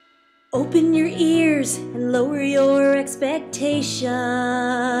Open your ears and lower your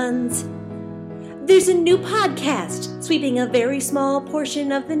expectations. There's a new podcast sweeping a very small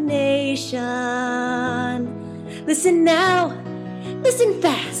portion of the nation. Listen now, listen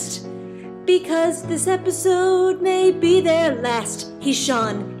fast, because this episode may be their last. He's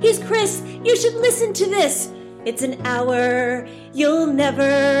Sean, he's Chris, you should listen to this. It's an hour you'll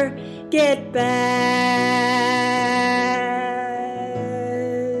never get back.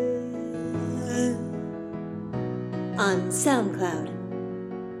 On SoundCloud,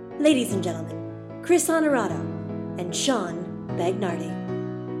 ladies and gentlemen, Chris Honorato and Sean Bagnardi.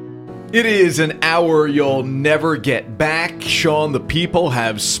 It is an hour you'll never get back. Sean, the people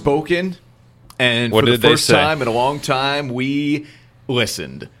have spoken. And for the first time in a long time, we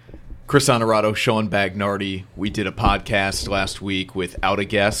listened. Chris Honorato, Sean Bagnardi. We did a podcast last week without a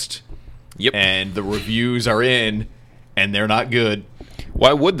guest. Yep. And the reviews are in, and they're not good.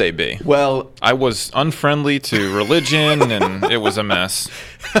 Why would they be? Well, I was unfriendly to religion, and it was a mess.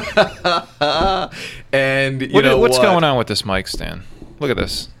 And what's going on with this mic stand? Look at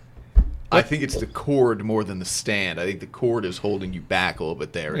this. I think it's the cord more than the stand. I think the cord is holding you back a little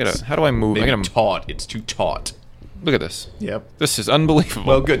bit there. How do I move? Taut. It's too taut. Look at this. Yep. This is unbelievable.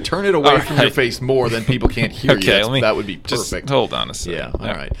 Well, good. Turn it away from your face more, then people can't hear you. That would be perfect. Just hold on a second. Yeah.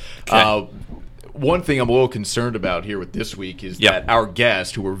 All right. Okay. One thing I'm a little concerned about here with this week is that our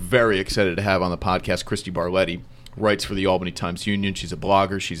guest, who we're very excited to have on the podcast, Kristi Barlette, writes for the Albany Times-Union. She's a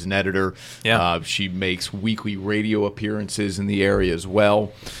blogger. She's an editor. Yeah. She makes weekly radio appearances in the area as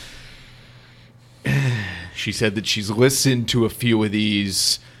well. She said that she's listened to a few of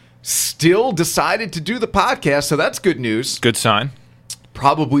these, still decided to do the podcast, so that's good news. Good sign.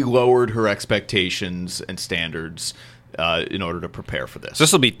 Probably lowered her expectations and standards in order to prepare for this. So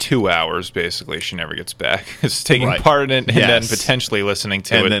this will be 2 hours, basically. She never gets back. It's taking part in it and then potentially listening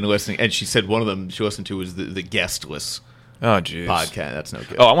to it. And then listening. And she said one of them she listened to was the guestless podcast. That's no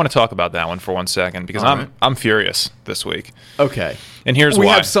good. Oh, I want to talk about that one for 1 second because I'm furious this week. Okay. And here's why. We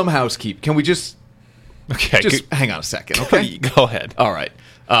have some housekeeping. Can we just hang on a second, okay? Go ahead. All right.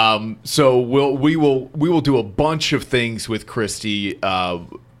 So we will do a bunch of things with Kristi.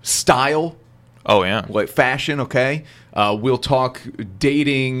 Style. Oh yeah. Like fashion, okay? We'll talk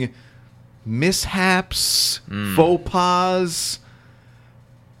dating mishaps, faux pas.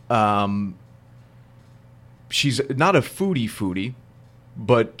 She's not a foodie,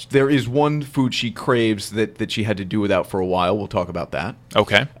 but there is one food she craves that she had to do without for a while. We'll talk about that.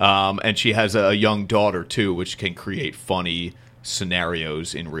 Okay. And she has a young daughter, too, which can create funny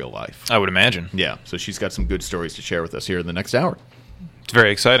scenarios in real life. I would imagine. Yeah, so she's got some good stories to share with us here in the next hour. It's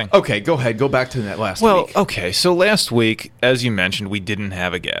very exciting. Okay, go ahead. Go back to that last week. Well, okay, so last week, as you mentioned, we didn't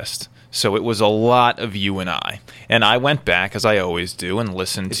have a guest. So it was a lot of you and I. And I went back, as I always do, and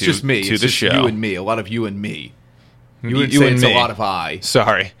listened to the show. It's just you and me. A lot of you and me. You would you say and it's me. a lot of I.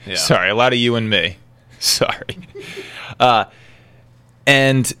 Sorry. Yeah. Sorry, a lot of you and me. Sorry.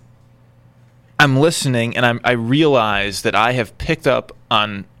 And I'm listening, and I realize that I have picked up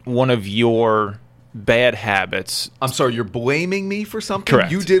on one of your bad habits. I'm sorry, you're blaming me for something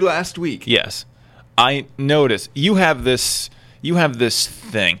Correct. you did last week? Yes. I notice you have this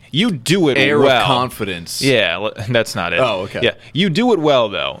thing. You do it Air well. of confidence. Yeah, that's not it. Oh, okay. Yeah, you do it well,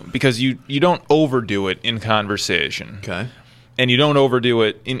 though, because you don't overdo it in conversation. Okay. And you don't overdo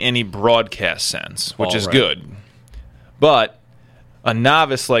it in any broadcast sense, which is right. good. But a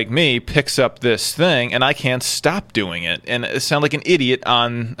novice like me picks up this thing, and I can't stop doing it, and I sound like an idiot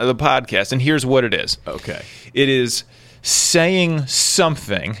on the podcast. And here's what it is. Okay. It is saying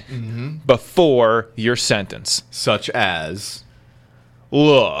something before your sentence. Such as?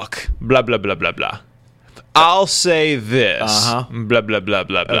 Look, blah, blah, blah, blah, blah. I'll say this, blah, blah, blah,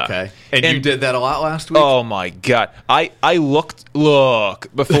 blah, blah. Okay. And you did that a lot last week? Oh, my God. I look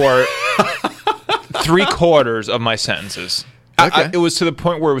before 3/4 of my sentences. Okay. It was to the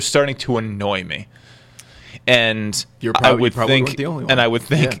point where it was starting to annoy me. And you I would probably think, weren't the only one. and I would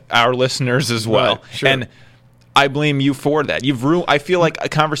think our listeners as well. Right, sure. And I blame you for that. I feel like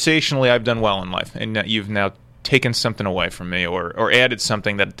conversationally I've done well in life, and you've now taken something away from me or added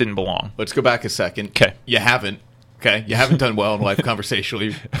something that didn't belong. Let's go back a second. Okay. You haven't. Okay. You haven't done well in life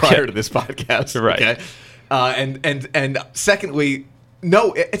conversationally prior to this podcast. Right. Okay. And secondly,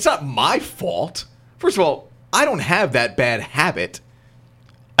 no, it's not my fault. First of all, I don't have that bad habit.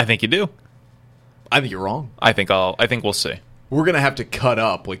 I think you do. I think you're wrong. I think we'll see. We're going to have to cut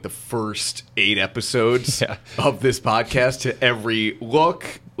up like the first 8 episodes of this podcast to every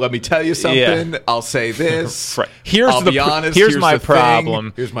look. Let me tell you something. Yeah. I'll say this. Right. Here's my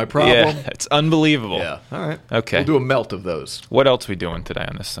problem. Here's my problem. Yeah, it's unbelievable. Yeah. All right. Okay. We'll do a melt of those. What else are we doing today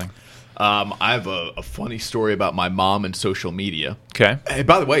on this thing? I have a funny story about my mom and social media. Okay. Hey,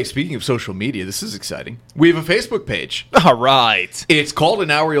 by the way, speaking of social media, this is exciting. We have a Facebook page. All right. It's called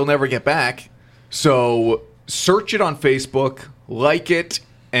An Hour You'll Never Get Back. So search it on Facebook, like it,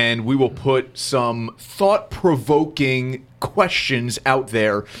 and we will put some thought-provoking questions out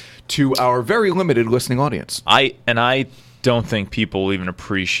there to our very limited listening audience. I don't think people will even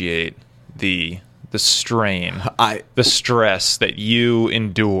appreciate the strain, the stress that you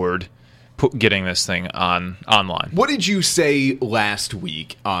endured getting this thing online. What did you say last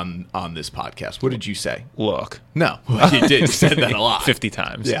week on this podcast? What did you say? Look. No, you did. You said that a lot. 50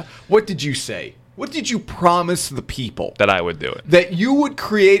 times. Yeah. What did you say? What did you promise the people? That I would do it. That you would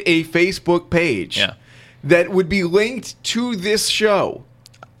create a Facebook page that would be linked to this show.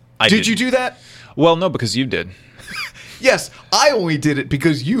 Did you do that? Well, no, because you did. Yes, I only did it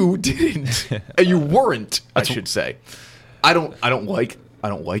because you didn't. And you weren't, I should say. I don't like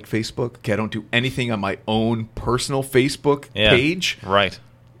Facebook. Okay, I don't do anything on my own personal Facebook page. Right.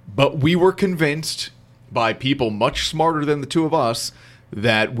 But we were convinced by people much smarter than the two of us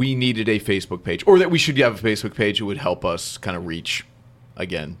that we needed a Facebook page, or that we should have a Facebook page that would help us kind of reach,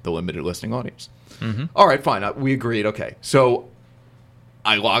 again, the limited listening audience. Mm-hmm. All right, fine. We agreed. Okay. So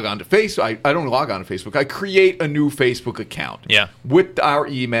I log on to Facebook. I don't log on to Facebook. I create a new Facebook account. Yeah. With our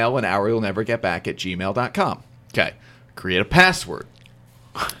email, an hour you'll never get back at gmail.com. Okay. Create a password.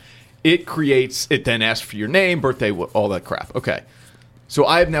 It then asks for your name, birthday, all that crap. Okay. So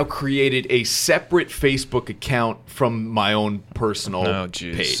I have now created a separate Facebook account from my own personal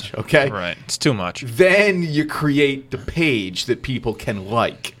page. Okay? Right. It's too much. Then you create the page that people can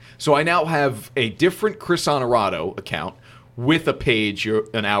like. So I now have a different Chris Honorado account with a page,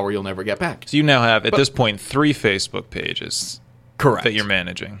 an hour you'll never get back. So you now have, at this point, 3 Facebook pages. Correct. That you're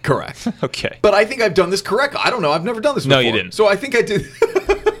managing. Correct. Okay. But I think I've done this correctly. I don't know. I've never done this before. No, you didn't. So I think I did.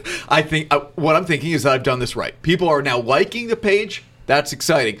 I think what I'm thinking is that I've done this right. People are now liking the page. That's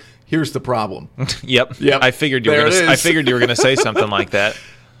exciting. Here's the problem. Yep. I figured you were going to say something like that.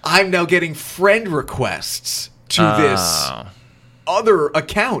 I'm now getting friend requests to this other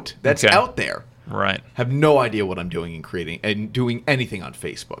account that's out there. Right. Have no idea what I'm doing in creating and doing anything on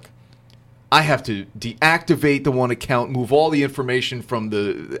Facebook. I have to deactivate the one account, move all the information from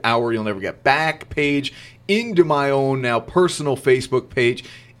the Hour You'll Never Get Back page into my own now personal Facebook page.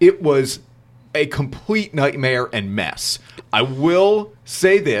 It was a complete nightmare and mess. I will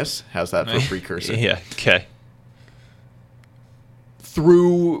say this. How's that for a precursor? Yeah, okay.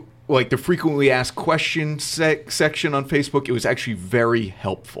 Through the frequently asked questions section on Facebook, it was actually very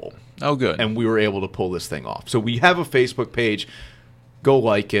helpful. Oh, good. And we were able to pull this thing off. So we have a Facebook page. Go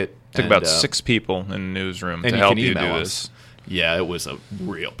like it. Took about 6 people in the newsroom to help you do this. Yeah, it was a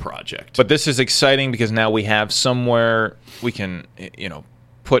real project. But this is exciting because now we have somewhere we can,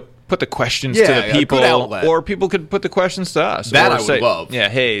 put the questions to the people, or people could put the questions to us. That I would love. Yeah,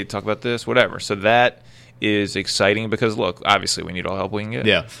 hey, talk about this, whatever. So that is exciting because, look, obviously we need all help we can get.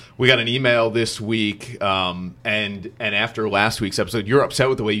 Yeah. We got an email this week, and after last week's episode, you're upset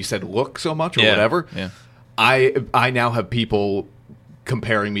with the way you said look so much or whatever. Yeah. I now have people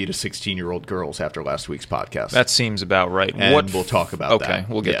comparing me to 16-year-old girls after last week's podcast. That seems about right. And we'll talk about that. Okay,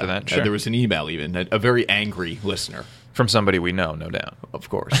 we'll get to that. Sure. There was an email even, a very angry listener. From somebody we know, no doubt. Of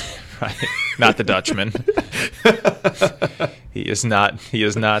course. Right. Not the Dutchman. He has not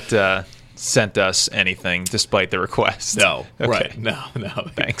sent us anything despite the request. No. Okay. Right. No.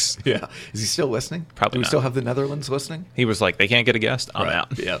 Thanks. Yeah. Is he still listening? Probably Do we not. still have the Netherlands listening? He was like, they can't get a guest? I'm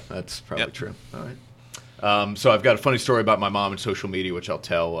out. Yeah, that's probably true. All right. So I've got a funny story about my mom and social media, which I'll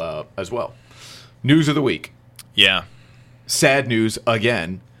tell as well. News of the week. Yeah. Sad news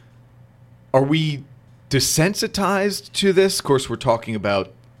again. Are we desensitized to this? Of course, we're talking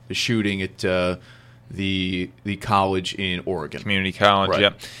about the shooting at the college in Oregon. Community college,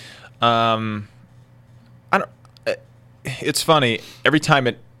 right. I don't. It's funny. Every time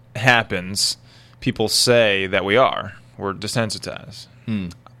it happens, people say that we're desensitized.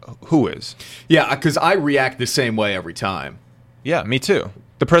 Who is? Yeah, because I react the same way every time. Yeah, me too.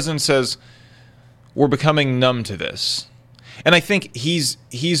 The president says we're becoming numb to this, and I think he's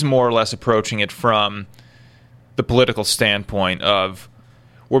more or less approaching it from the political standpoint of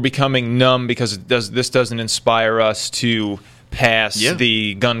we're becoming numb because this doesn't inspire us to pass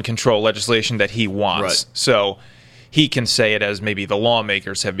the gun control legislation that he wants. Right. So he can say it as maybe the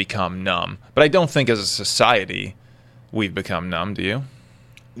lawmakers have become numb. But I don't think as a society we've become numb, do you?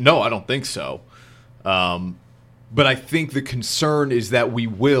 No, I don't think so. But I think the concern is that we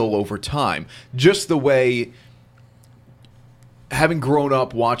will over time. Just the way having grown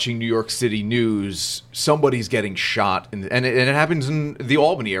up watching New York City news, somebody's getting shot, and it happens in the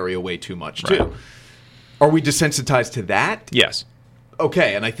Albany area way too much, too. Right. Are we desensitized to that? Yes.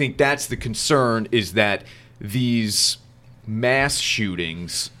 Okay, and I think that's the concern, is that these mass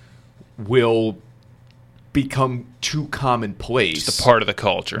shootings will become too commonplace. Just a part of the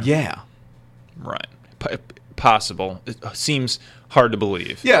culture. Yeah. Right. Possible. It seems hard to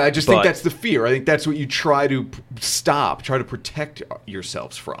believe. Yeah, I just think that's the fear. I think that's what you try to stop, try to protect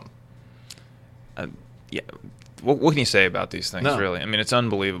yourselves from. Yeah. What can you say about these things, No. really? I mean, it's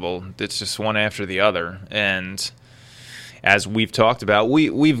unbelievable. It's just one after the other. And as we've talked about,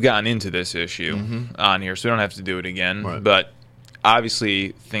 we've gotten into this issue on here, so we don't have to do it again. Right. But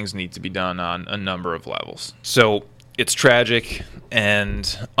obviously, things need to be done on a number of levels. So it's tragic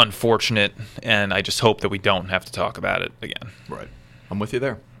and unfortunate, and I just hope that we don't have to talk about it again. Right. I'm with you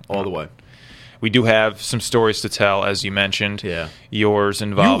there, all the way. We do have some stories to tell, as you mentioned. Yeah. Yours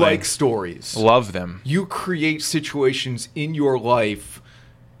involving... You like stories. Love them. You create situations in your life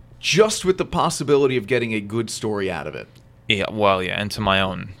just with the possibility of getting a good story out of it. Yeah, well, yeah, and to my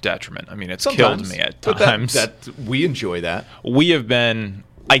own detriment. I mean, it's killed me at times. But we enjoy that. We have been...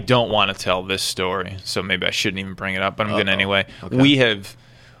 I don't want to tell this story, so maybe I shouldn't even bring it up, but I'm going to anyway. Okay.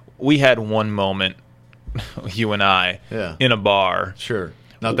 We had one moment, you and I, in a bar. Sure.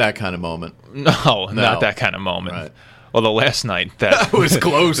 Not that kind of moment. No, not that kind of moment. Right. Although last night that was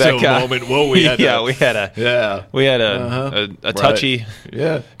close to a moment. Whoa, we had a touchy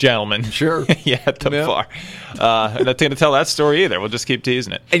gentleman. Sure. At the bar. I'm not going to tell that story either. We'll just keep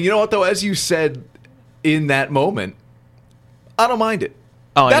teasing it. And you know what, though? As you said in that moment, I don't mind it.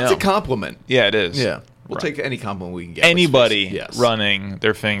 Oh, that's a compliment. Yeah, it is. Yeah. We'll take any compliment we can get. Anybody running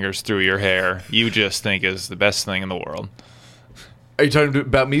their fingers through your hair, you just think is the best thing in the world. Are you talking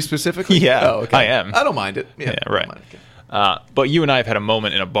about me specifically? Yeah, okay. I am. I don't mind it. Yeah, right. But you and I have had a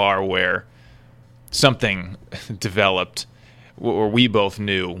moment in a bar where something developed where we both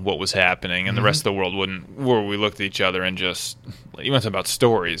knew what was happening and the rest of the world wouldn't, where we looked at each other and just, you want to talk about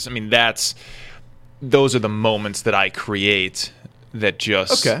stories. I mean, those are the moments that I create that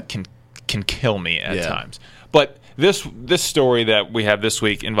just can kill me at times. But this story that we have this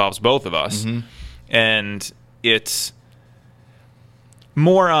week involves both of us, and it's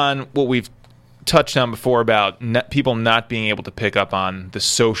more on what we've touched on before about people not being able to pick up on the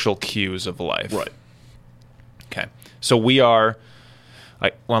social cues of life. Right. Okay. So we are,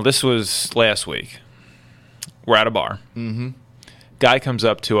 this was last week. We're at a bar. Guy comes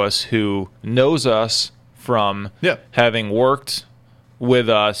up to us who knows us from having worked with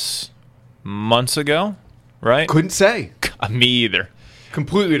us months ago, right? Couldn't say. Me either.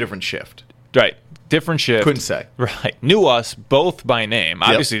 Completely different shift. Right. Different shift. Couldn't say. Right. Knew us both by name.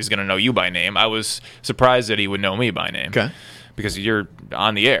 Obviously, he's going to know you by name. I was surprised that he would know me by name. Okay. Because you're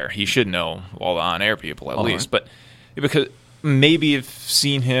on the air. He should know all the on-air people at least. Right. But because maybe you've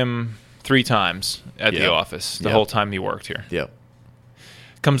seen him 3 times at the office the whole time he worked here. Yep.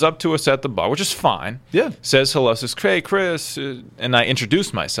 Comes up to us at the bar, which is fine. Yeah. Says hello. Says, "Hey, Chris." And I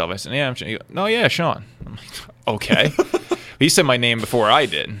introduced myself. I said, "Yeah, I'm Sean." He goes, "No, yeah, Sean." I'm like, okay. He said my name before I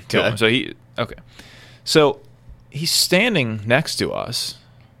did to him. So he's standing next to us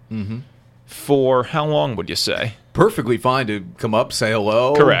for how long would you say? Perfectly fine to come up, say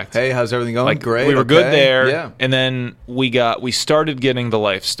hello. Correct. Hey, how's everything going? Great. We were good there. Yeah. And then we started getting the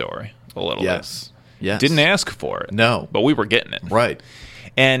life story a little bit. Yes. Didn't ask for it. No. But we were getting it. Right.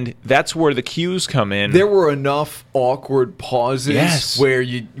 And that's where the cues come in. There were enough awkward pauses where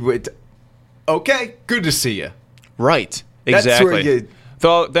you would, okay, good to see you. Right. That's exactly.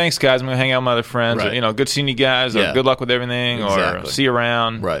 Where Thanks, guys. I'm going to hang out with my other friends. Right. Or, good seeing you guys. Or good luck with everything. Or see you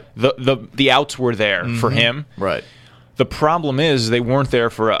around. Right. The outs were there for him. Right. The problem is they weren't there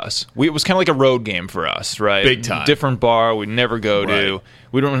for us. It was kind of like a road game for us, right? Big time. Different bar we'd never go to.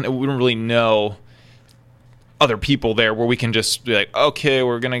 We don't really know other people there where we can just be like, okay,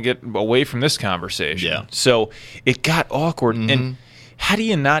 we're going to get away from this conversation. Yeah. So it got awkward. And how do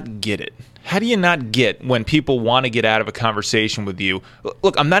you not get it? How do you not get when people want to get out of a conversation with you?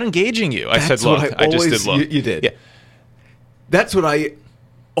 Look, I'm not engaging you. I said, look. I just did look. You did. Yeah. That's what I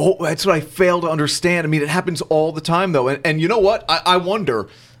fail to understand. I mean, it happens all the time, though. And you know what? I wonder,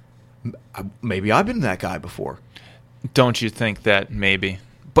 maybe I've been that guy before. Don't you think that maybe?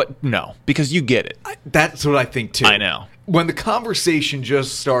 But no, because you get it. That's what I think, too. I know. When the conversation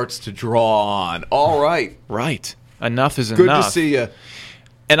just starts to draw on, all right. Right. Enough is Good enough. To see you.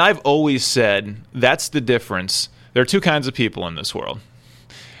 And I've always said that's the difference. There are 2 kinds of people in this world.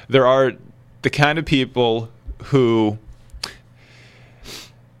 There are the kind of people who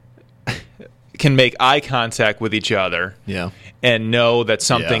can make eye contact with each other and know that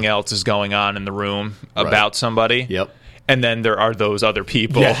something else is going on in the room about somebody. Yep. And then there are those other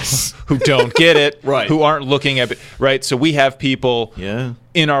people who don't get it, who aren't looking at it, right? So we have people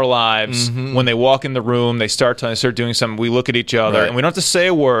in our lives, when they walk in the room, they start doing something, we look at each other, and we don't have to say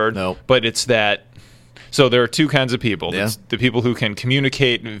a word, but it's that. So there are two kinds of people. It's the people who can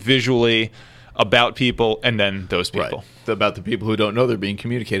communicate visually about people, and then those people. Right. About the people who don't know they're being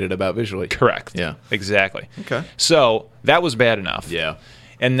communicated about visually. Correct. Yeah. Exactly. Okay. So that was bad enough. Yeah.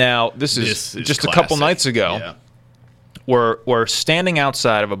 And now this is just classic. A couple nights ago. Yeah. We're standing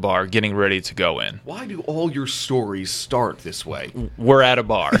outside of a bar getting ready to go in. Why do all your stories start this way? We're at a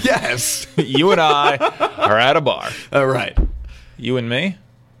bar. Yes. You and I are at a bar. All right. You and me?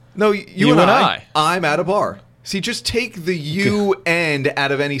 No, you and I. I'm at a bar. See, just take the you and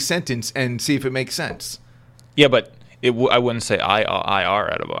out of any sentence and see if it makes sense. Yeah, but I wouldn't say I are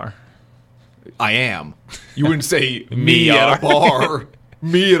at a bar. I am. You wouldn't say me at a bar.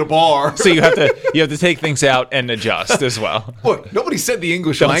 Me at a bar. So you have to take things out and adjust as well. Look, nobody said the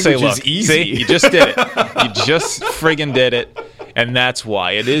English Don't language say, is easy. See, you just did it. You just friggin' did it, and that's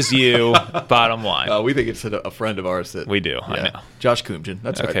why it is you. Bottom line. We think it's a friend of ours that we do. Yeah. I know. Josh Kumjan.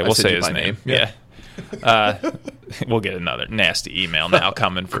 That's okay. Right. We'll say his name. Yeah. We'll get another nasty email now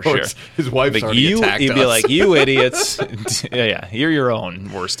coming for sure. His wife's already attacked us. He'd be like, "You idiots! Yeah, you're your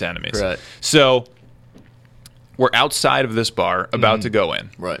own worst enemies." Right. So. We're outside of this bar, about to go in.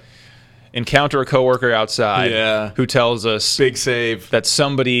 Right. Encounter a coworker outside who tells us big save that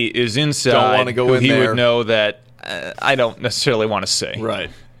somebody is inside don't want to go who in he there. would know that I don't necessarily want to say. Right.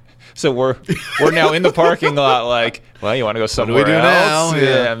 So we're now in the parking lot like, well, you want to go somewhere what do we do else? Now?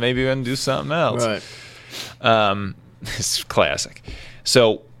 Yeah, maybe we can do something else. Right. It's classic.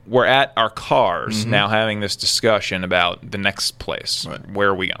 So we're at our cars now having this discussion about the next place. Right. Where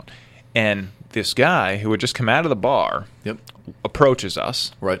are we going? And this guy who had just come out of the bar approaches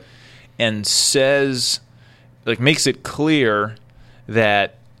us and says, like, makes it clear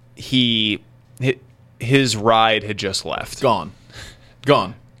that his ride had just left. Gone.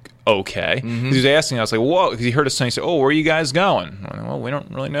 Okay. He was asking us, like, whoa, because he heard us saying, he said, oh, where are you guys going? Well, we don't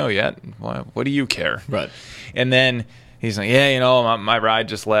really know yet. What do you care? Right. And then he's like, yeah, my ride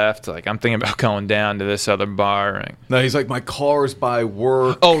just left. Like, I'm thinking about going down to this other bar. No, he's like, my car's by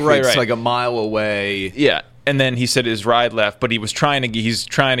work. Oh, right, It's like a mile away. Yeah. And then he said his ride left, but he's trying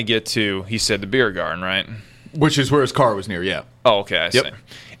to get to, he said, the beer garden, right? Which is where his car was near, yeah. Oh, okay, I see.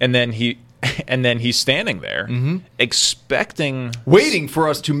 And then he's standing there, expecting... Waiting for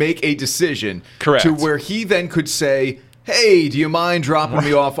us to make a decision. Correct. To where he then could say... Hey, do you mind dropping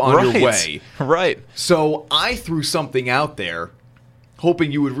me off on your way? Right. So I threw something out there,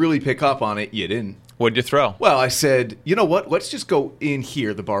 hoping you would really pick up on it. You didn't. What'd you throw? Well, I said, you know what? Let's just go in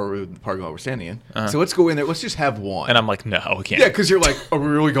here, the parking lot we're standing in. So let's go in there. Let's just have one. And I'm like, no, we can't. Yeah, because you're like, are we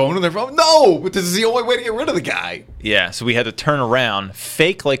really going in there? No, but this is the only way to get rid of the guy. Yeah, so we had to turn around,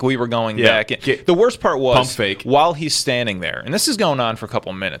 fake like we were going back in. The worst part was, pump fake. While he's standing there, and this is going on for a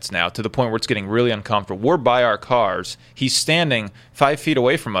couple minutes now, to the point where it's getting really uncomfortable. We're by our cars. He's standing 5 feet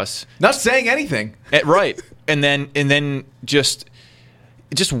away from us. Not saying anything. Right. And then just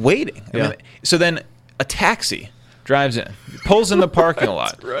waiting. Yeah. I mean, so then a taxi drives in, pulls in the parking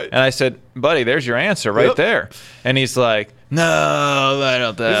lot. Right. And I said, buddy, there's your answer right there. And he's like, no, I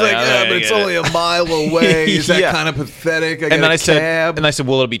don't think. He's like, yeah, but it's only a mile away. Is that kind of pathetic? And then I said,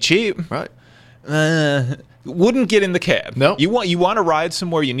 well, it'll be cheap. Right. Wouldn't get in the cab. No. You want to ride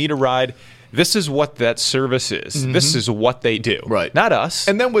somewhere, you need a ride. This is what that service is. This is what they do. Right. Not us.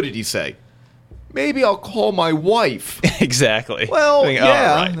 And then what did he say? Maybe I'll call my wife. Exactly. Well,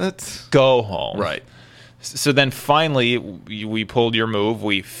 right. That's... Go home. Right. So then finally, we pulled your move.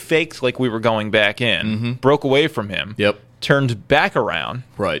 We faked like we were going back in, broke away from him, turned back around,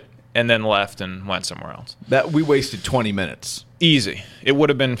 right, and then left and went somewhere else. That we wasted 20 minutes. Easy. It would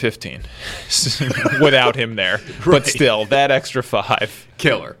have been 15 without him there. But still, that extra 5.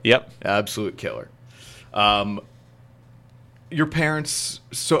 Killer. Yep. Absolute killer. Your parents,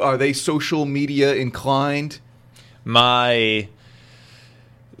 are they social media inclined? My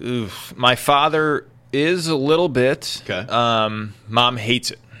father is a little bit. Okay. Mom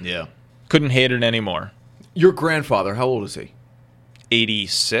hates it. Yeah. Couldn't hate it anymore. Your grandfather, how old is he?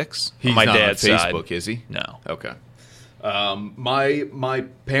 86. He's my not dad's on Facebook, side. Is he? No. Okay. My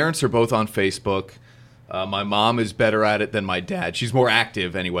parents are both on Facebook. My mom is better at it than my dad. She's more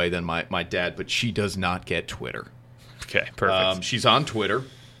active anyway than my dad, but she does not get Twitter. Okay, perfect. She's on Twitter,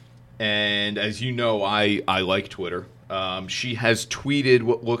 and as you know, I like Twitter. She has tweeted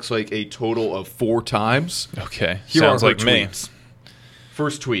what looks like a total of 4 times. Okay, Here sounds are her like me. tweets.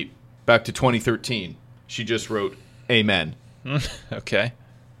 First tweet, back to 2013. She just wrote, "Amen." Okay.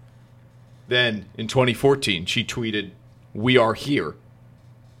 Then, in 2014, she tweeted, "We are here."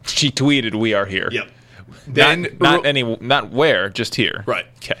 She tweeted, "We are here." Yep. Then not where, just here. Right.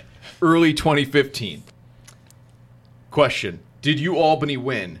 Okay. Early 2015. Question: did UAlbany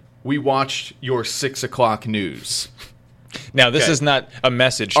win? We watched your 6 o'clock news. Now, this is not a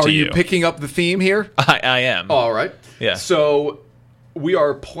message to you. Are you picking up the theme here? I am. All right. Yeah. So, we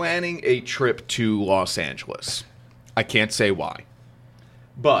are planning a trip to Los Angeles. I can't say why.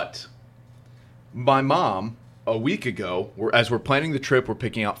 But my mom, a week ago, as we're planning the trip, we're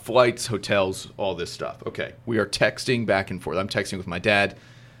picking out flights, hotels, all this stuff. Okay. We are texting back and forth. I'm texting with my dad.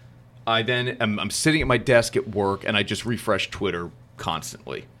 I'm sitting at my desk at work, and I just refresh Twitter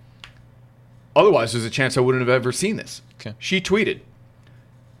constantly. Otherwise, there's a chance I wouldn't have ever seen this. Okay. She tweeted,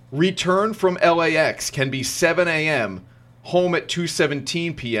 "Return from LAX can be 7 a.m., home at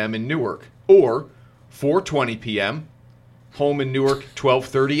 2:17 p.m. in Newark, or 4:20 p.m., home in Newark,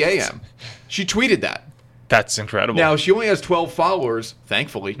 12:30 a.m." She tweeted that. That's incredible. Now, she only has 12 followers,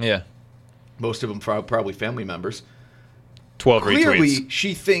 thankfully. Yeah. Most of them probably family members. 12 Clearly, retweets.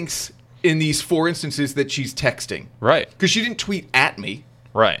 she thinks in these 4 instances that she's texting. Right. Because she didn't tweet at me.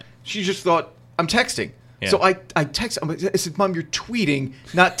 Right. She just thought, I'm texting. Yeah. So I text. I said, "Mom, you're tweeting,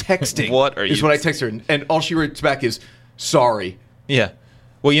 not texting." What are you? Is what I text her. And all she writes back is, "Sorry." Yeah.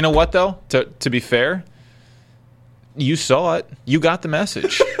 Well, you know what, though? To be fair, you saw it. You got the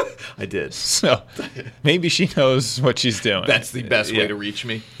message. I did. So maybe she knows what she's doing. That's the best way to reach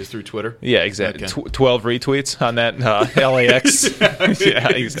me, is through Twitter. Yeah, exactly. Okay. 12 retweets on that LAX. Yeah,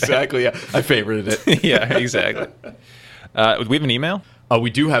 exactly. Yeah, I favorited it. Yeah, exactly. Do we have an email? We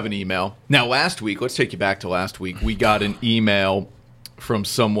do have an email. Now, last week, let's take you back to last week. We got an email from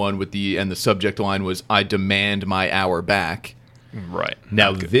someone and the subject line was, "I demand my hour back." Right.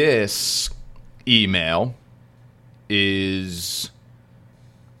 Now, this email is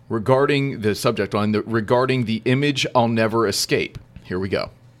regarding the subject line, regarding the image I'll never escape. Here we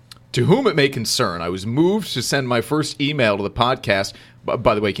go. "To whom it may concern, I was moved to send my first email to the podcast."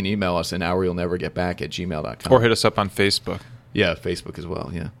 By the way, you can email us at houryou'llnevergetback@gmail.com. Or hit us up on Facebook. Yeah, Facebook as well.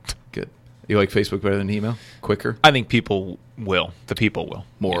 Yeah, good. You like Facebook better than email? Quicker? I think people will. The people will.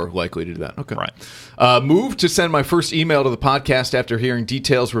 More likely to do that. Okay. Right. Moved to send my first email to the podcast after hearing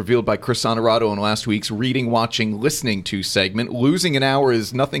details revealed by Chris Honorato in last week's Reading, Watching, Listening to segment. Losing an hour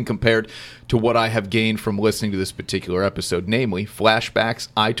is nothing compared to what I have gained from listening to this particular episode, namely flashbacks,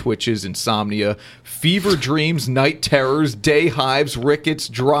 eye twitches, insomnia, fever dreams, night terrors, day hives, rickets,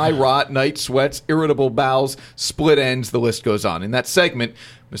 dry rot, night sweats, irritable bowels, split ends, the list goes on. In that segment,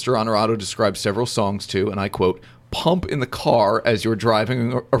 Mr. Honorato describes several songs to, and I quote, "pump in the car as you're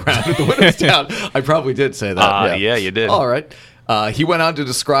driving around with the windows down." I probably did say that. Yeah, you did. All right. He went on to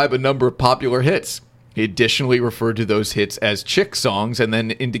describe a number of popular hits. He additionally referred to those hits as chick songs and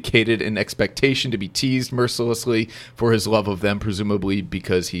then indicated an expectation to be teased mercilessly for his love of them, presumably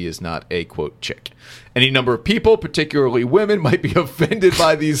because he is not a, quote, chick. Any number of people, particularly women, might be offended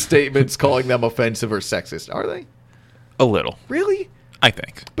by these statements, calling them offensive or sexist. Are they? A little. Really? I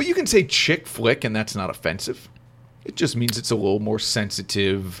think. But you can say chick flick and that's not offensive. It just means it's a little more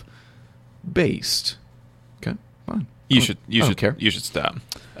sensitive based. Okay, fine. You should care. You should stop.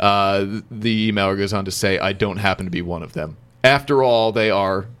 The emailer goes on to say, "I don't happen to be one of them. After all, they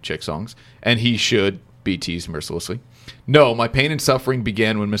are chick songs, and he should be teased mercilessly. No, my pain and suffering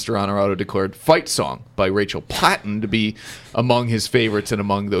began when Mr. Honorato declared Fight Song by Rachel Platten to be among his favorites and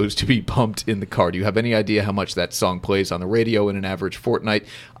among those to be pumped in the car. Do you have any idea how much that song plays on the radio in an average fortnight?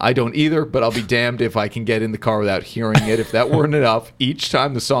 I don't either, but I'll be damned if I can get in the car without hearing it. If that weren't enough, each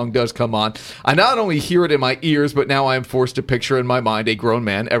time the song does come on, I not only hear it in my ears, but now I am forced to picture in my mind a grown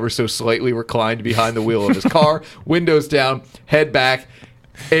man ever so slightly reclined behind the wheel of his car, windows down, head back,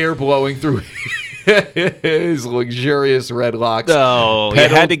 air blowing through his luxurious red locks. Oh, you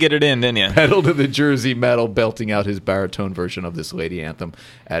had to get it in, didn't you? Pedal to the Jersey metal, belting out his baritone version of this lady anthem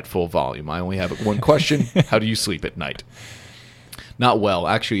at full volume. I only have one question. How do you sleep at night? Not well.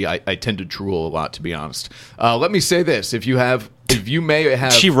 Actually, I tend to drool a lot, to be honest. Let me say this. If you may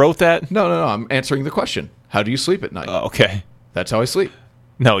have... She wrote that? No. I'm answering the question. How do you sleep at night? Okay. That's how I sleep.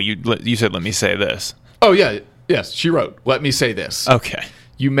 No, you said, let me say this. Oh, yeah. Yes, she wrote, let me say this. Okay.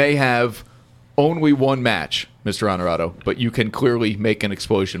 You may have only one match, Mr. Honorato, but you can clearly make an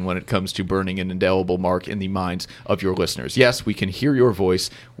explosion when it comes to burning an indelible mark in the minds of your listeners. Yes, we can hear your voice.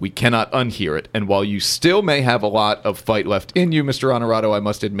 We cannot unhear it. And while you still may have a lot of fight left in you, Mr. Honorato, I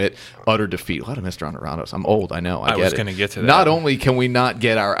must admit, utter defeat. A lot of Mr. Honoratos. I'm old, I know. I was going to get to that. Not only can we not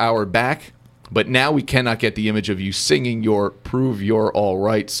get our hour back, but now we cannot get the image of you singing your Prove You're All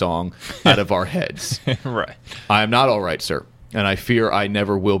Right song out of our heads. Right. I am not all right, sir. and I fear I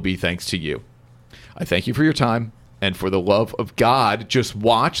never will be thanks to you. I thank you for your time, and for the love of God, just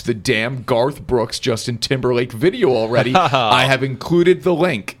watch the damn Garth Brooks Justin Timberlake video already. I have included the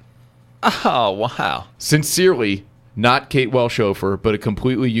link. Oh, wow. Sincerely, not Kate Welshofer, but a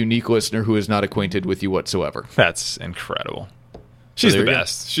completely unique listener who is not acquainted with you whatsoever. That's incredible. She's the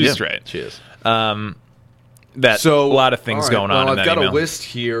best. She's great. She is. A lot of things going on in that I've got email. a list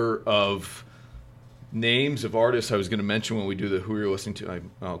here of names of artists I was going to mention when we do the Who You're Listening to.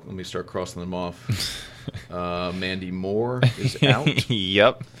 Let me start crossing them off. Mandy Moore is out.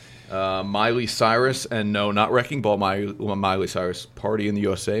 Yep. Miley Cyrus, and no, not Wrecking Ball Miley Cyrus. Party in the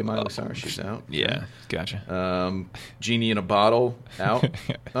USA Miley Cyrus, she's out. Yeah, gotcha. Genie in a Bottle, out.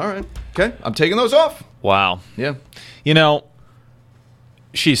 All right. Okay, I'm taking those off. Wow. Yeah. You know,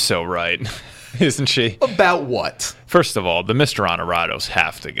 she's so right, isn't she? About what? First of all, the Mr. Honorados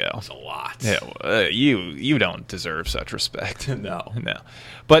have to go. That's a lot. Yeah, you don't deserve such respect. No.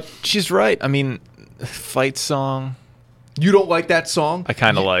 But she's right. I mean, fight song. You don't like that song? I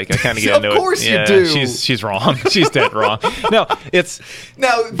kind of get into it. Of course you do. She's wrong. She's dead wrong. No, it's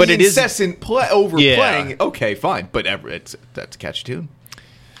now. But the it is incessant overplaying. Yeah. Okay, fine, but that's a catchy tune.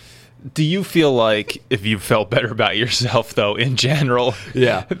 Do you feel like if you felt better about yourself, though, in general,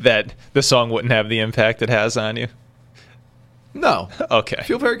 that the song wouldn't have the impact it has on you? No. Okay. I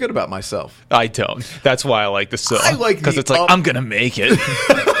feel very good about myself. I don't. That's why I like the song. I like because it's like I'm gonna make it.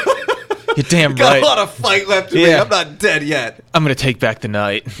 You're damn Got right. a lot of fight left in me. I'm not dead yet. I'm gonna take back the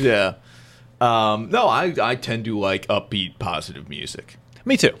night. Yeah. No, I tend to like upbeat, positive music.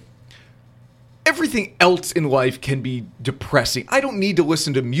 Me too. Everything else in life can be depressing. I don't need to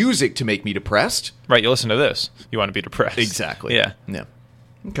listen to music to make me depressed. Right, you listen to this. You want to be depressed. Exactly. Yeah.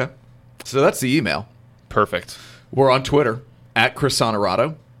 Okay. So that's the email. Perfect. We're on Twitter, at Chris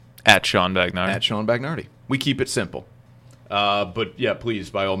Honorado. At Sean Bagnardi. At Sean Bagnardi. We keep it simple. But yeah, please,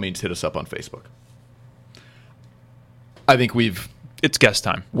 by all means, hit us up on Facebook. I think it's guest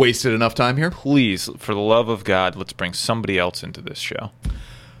time. Wasted enough time here. Please, for the love of God, let's bring somebody else into this show.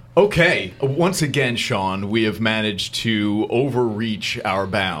 Okay. Once again, Sean, we have managed to overreach our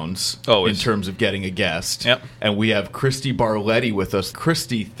bounds in terms of getting a guest. Yep. And we have Kristi Barlette with us.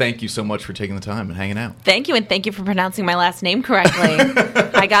 Kristi, thank you so much for taking the time and hanging out. Thank you, and thank you for pronouncing my last name correctly.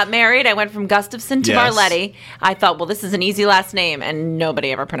 I got married. I went from Gustafson to Barlette. I thought, well, this is an easy last name, and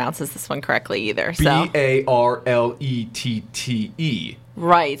nobody ever pronounces this one correctly either. So. Barlette.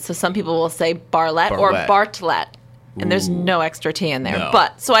 Right. So some people will say Barlette or Bartlett. And there's no extra T in there. No.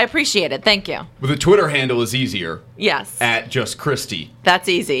 But, so I appreciate it. Thank you. But the Twitter handle is easier. Yes. At Just Kristi. That's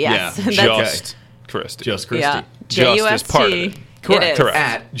easy, yes. Yeah. Just Kristi. Just Kristi. Yeah. Just is part of it. Correct. It is.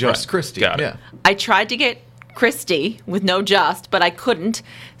 At Just Kristi. Got it. Yeah. I tried to get Kristi with no just, but I couldn't.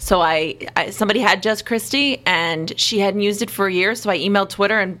 So somebody had Just Kristi, and she hadn't used it for a year. So I emailed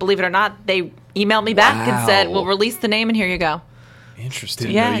Twitter, and believe it or not, they emailed me back and said, we'll release the name, and here you go.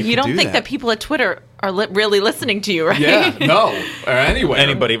 Interesting. Yeah, you don't think that people at Twitter are really listening to you, right? Yeah, no. Anyway.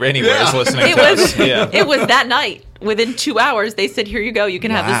 Anybody is listening it to was, us. Yeah. It was that night. Within 2 hours, they said, here you go. You can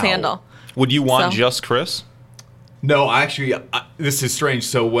have this handle. Would you want Just Chris? No, actually, this is strange.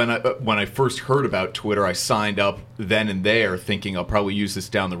 So when I first heard about Twitter, I signed up then and there thinking I'll probably use this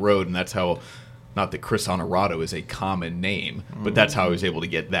down the road, and that's how, not that Chris Honorado is a common name, but that's how I was able to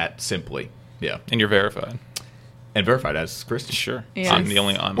get that simply. Yeah. And you're verified. And verified as Kristi. Sure. Yes. I'm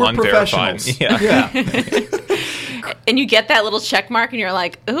We're unverified. professionals. Yeah. And you get that little check mark, and you're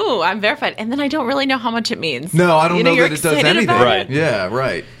like, ooh, I'm verified. And then I don't really know how much it means. No, I don't know you're that it does excited anything. about Right. it? Yeah,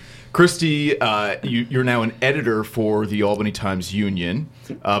 right. Kristi, you're now an editor for the Albany Times-Union,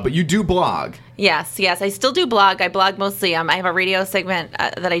 but you do blog. Yes. I still do blog. I blog mostly. I have a radio segment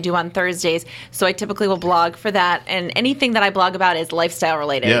that I do on Thursdays, so I typically will blog for that. And anything that I blog about is lifestyle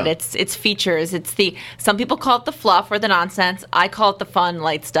related. Yeah. It's features. Some people call it the fluff or the nonsense. I call it the fun,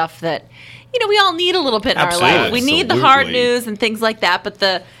 light stuff that we all need a little bit in our life. We need the hard news and things like that,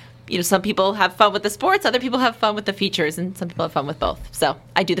 but some people have fun with the sports, other people have fun with the features, and some people have fun with both. So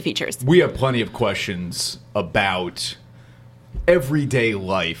I do the features. We have plenty of questions about everyday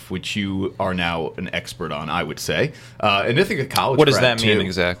life, which you are now an expert on, I would say. And I think a college What does grad, that mean too.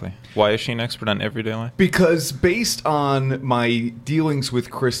 exactly? Why is she an expert on everyday life? Because based on my dealings with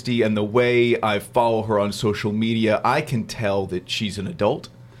Kristi and the way I follow her on social media, I can tell that she's an adult.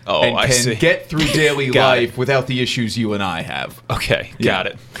 Oh, and I can see. get through daily Got life it. without the issues you and I have. Okay, got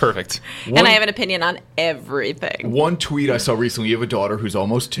it. Perfect. And I have an opinion on everything. One tweet I saw recently, you have a daughter who's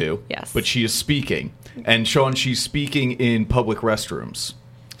almost 2. Yes. But she is speaking. And Sean, she's speaking in public restrooms.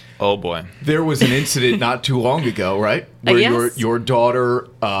 Oh, boy. There was an incident not too long ago, right? Where yes. your daughter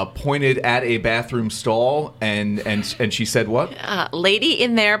pointed at a bathroom stall and she said what? Lady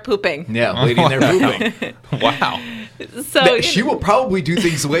in there pooping. Yeah, lady in there pooping. Wow. So She will probably do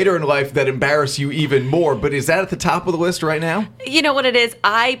things later in life that embarrass you even more, but is that at the top of the list right now? You know what it is?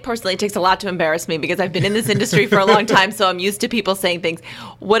 I personally, it takes a lot to embarrass me because I've been in this industry for a long time, so I'm used to people saying things.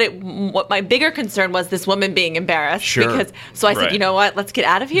 What my bigger concern was this woman being embarrassed. Sure. So I said, you know what? Let's get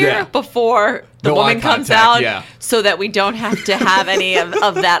out of here before the No woman eye comes contact, out so that we don't have to have any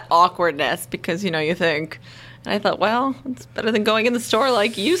of that awkwardness because, you think... And I thought, well, it's better than going in the store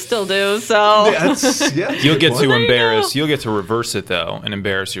like you still do. So you'll get to embarrass. You'll get to reverse it though, and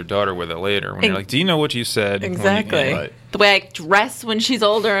embarrass your daughter with it later. When you're like, "Do you know what you said?" Exactly. Right. The way I dress when she's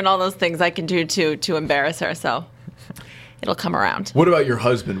older and all those things I can do to embarrass her. So it'll come around. What about your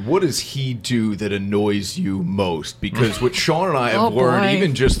husband? What does he do that annoys you most? Because what Sean and I have learned,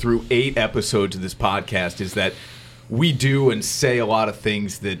 even just through 8 episodes of this podcast, is that we do and say a lot of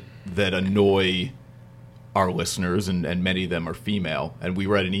things that annoy our listeners, and many of them are female. And we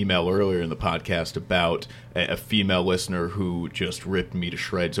read an email earlier in the podcast about a female listener who just ripped me to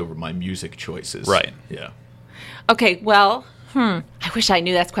shreds over my music choices. Right. Yeah. Okay, well, I wish I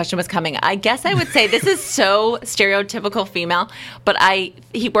knew that question was coming. I guess I would say this is so stereotypical female, but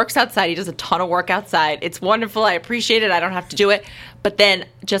he works outside. He does a ton of work outside. It's wonderful. I appreciate it. I don't have to do it. But then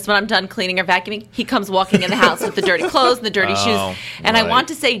just when I'm done cleaning or vacuuming, he comes walking in the house with the dirty clothes and the dirty shoes. And I want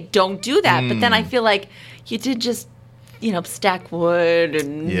to say, don't do that. But then I feel like you did just, stack wood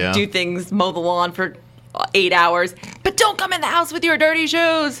and do things, mow the lawn for 8 hours. But don't come in the house with your dirty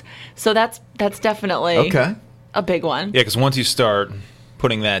shoes. So that's definitely a big one. Yeah, because once you start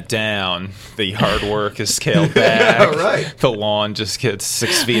putting that down, the yard work is scaled back. Right. The lawn just gets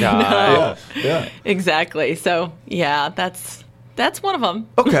 6 feet high. Yeah. Exactly. So, yeah, that's one of them.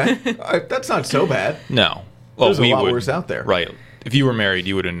 Okay. That's not so bad. No. Well, There's a lot worse out there. Right. If you were married,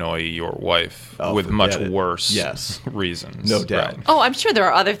 you would annoy your wife with much worse reasons. No doubt. Right. Oh, I'm sure there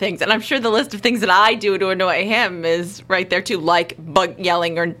are other things, and I'm sure the list of things that I do to annoy him is right there too, like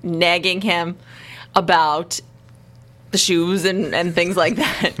yelling or nagging him about the shoes and things like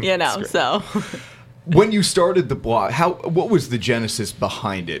that, so... When you started the blog, what was the genesis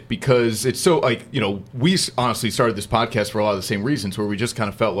behind it? Because it's so, we honestly started this podcast for a lot of the same reasons, where we just kind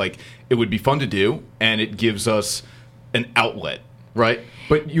of felt like it would be fun to do, and it gives us an outlet, right?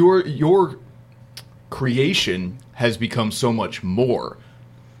 But your creation has become so much more.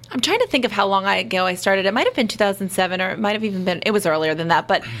 I'm trying to think of how long ago I started. It might have been 2007, or it might have even been, it was earlier than that,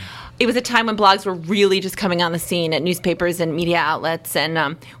 but... It was a time when blogs were really just coming on the scene at newspapers and media outlets.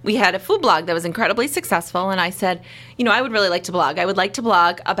 And we had a food blog that was incredibly successful. And I said, I would really like to blog. I would like to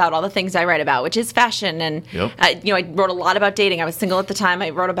blog about all the things I write about, which is fashion. And, I wrote a lot about dating. I was single at the time.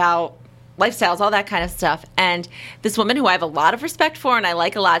 I wrote about lifestyles, all that kind of stuff. And this woman who I have a lot of respect for and I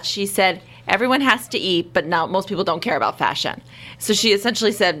like a lot, she said, everyone has to eat, but now most people don't care about fashion. So she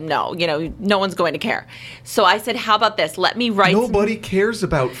essentially said, no, no one's going to care. So I said, how about this? Let me write. Nobody cares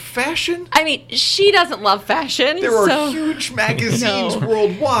about fashion? I mean, she doesn't love fashion. There are huge magazines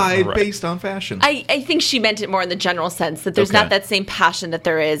worldwide based on fashion. I think she meant it more in the general sense that there's not that same passion that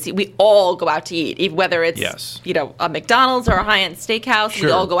there is. We all go out to eat, whether it's a McDonald's or a high-end steakhouse. Sure.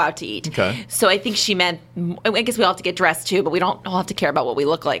 We all go out to eat. Okay. So I think she meant, I guess we all have to get dressed too, but we don't all have to care about what we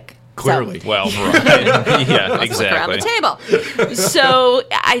look like. Clearly. So, well, right. Yeah, exactly. Look around the table. So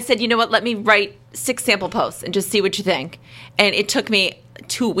I said, you know what, let me write 6 sample posts and just see what you think. And it took me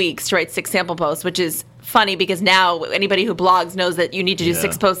 2 weeks to write 6 sample posts, which is funny because now anybody who blogs knows that you need to do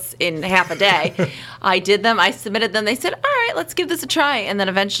 6 posts in half a day. I did them. I submitted them. They said, all right, let's give this a try. And then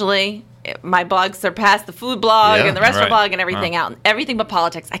eventually my blog surpassed the food blog and the restaurant blog and everything out. Everything but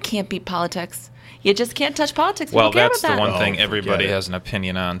politics. I can't beat politics. You just can't touch politics. Well, that's the one thing everybody has an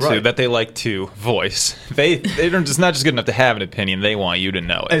opinion on, too, that they like to voice. It's not just good enough to have an opinion. They want you to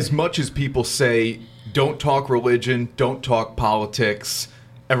know it. As much as people say, don't talk religion, don't talk politics,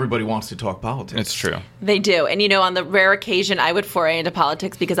 everybody wants to talk politics. It's true. They do. And, on the rare occasion I would foray into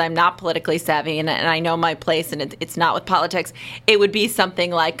politics because I'm not politically savvy and I know my place and it's not with politics, it would be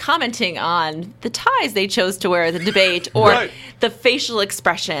something like commenting on the ties they chose to wear at the debate or the facial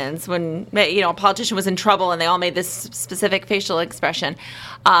expressions when, a politician was in trouble and they all made this specific facial expression.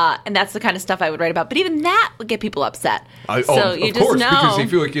 And that's the kind of stuff I would write about. But even that would get people upset. Of course, because they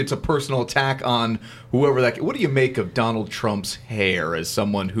feel like it's a personal attack on whoever that. What do you make of Donald Trump's hair as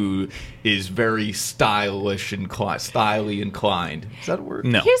someone who is very stylish and styly inclined? Is that a word?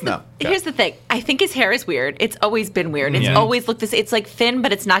 No. Here's the thing. I think his hair is weird. It's always been weird. It's always looked this. It's like thin,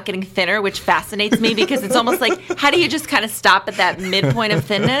 but it's not getting thinner, which fascinates me because it's almost like, how do you just kind of stop at that midpoint of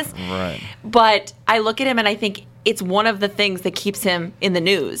thinness? Right. But I look at him and I think it's one of the things that keeps him in the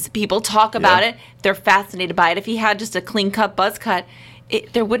news. People talk about it. They're fascinated by it. If he had just a clean-cut buzz cut,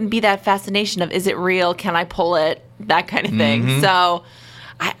 there wouldn't be that fascination of, is it real? Can I pull it? That kind of thing. So,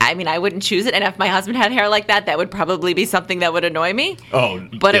 I mean, I wouldn't choose it. And if my husband had hair like that, that would probably be something that would annoy me. Oh,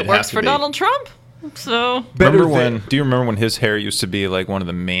 but it works for Donald Trump. So do you remember when his hair used to be like one of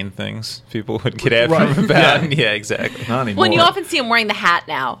the main things people would get after him about? Yeah, exactly. Not anymore. Well, and you often see him wearing the hat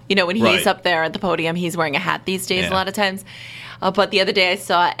now. You know, when he's up there at the podium, he's wearing a hat these days a lot of times. But the other day I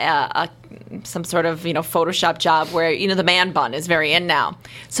saw some sort of, Photoshop job where, the man bun is very in now.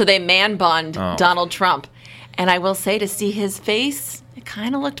 So they man bunned Donald Trump. And I will say, to see his face, it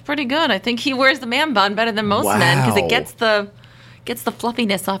kind of looked pretty good. I think he wears the man bun better than most men because it gets the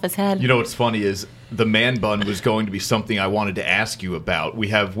fluffiness off his head. You know what's funny is the man bun was going to be something I wanted to ask you about. We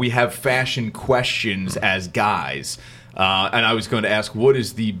have fashion questions as guys. And I was going to ask, what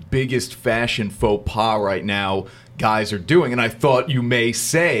is the biggest fashion faux pas right now guys are doing? And I thought you may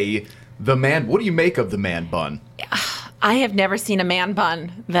say the man. What do you make of the man bun? I have never seen a man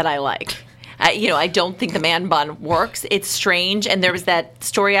bun that I like. I don't think the man bun works. It's strange. And there was that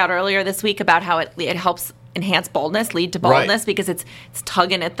story out earlier this week about how it helps enhance baldness, lead to baldness, because it's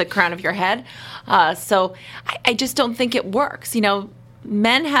tugging at the crown of your head. So I just don't think it works.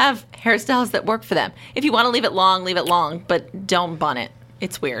 Men have hairstyles that work for them. If you want to leave it long, but don't bun it.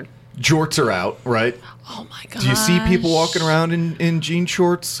 It's weird. Jorts are out, right? Oh, my gosh. Do you see people walking around in jean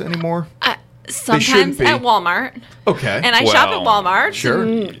shorts anymore? Sometimes at Walmart. Okay. And I shop at Walmart. Sure.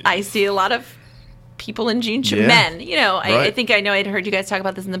 And I see a lot of people in jean shorts. Men. I think I'd heard you guys talk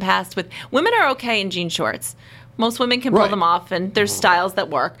about this in the past. With women are okay in jean shorts. Most women can pull them off, and there's styles that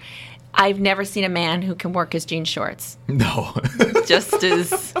work. I've never seen a man who can work his jean shorts. No. Just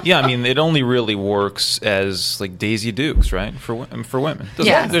as... Yeah, I mean, it only really works as, like, Daisy Dukes, right? For women.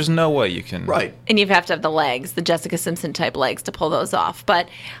 There's no way you can... Right. And you have to have the legs, the Jessica Simpson-type legs to pull those off. But,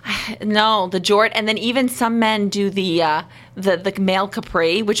 no, the jort... And then even some men do the male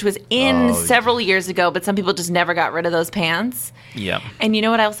capri, which was in several years ago, but some people just never got rid of those pants. Yeah. And you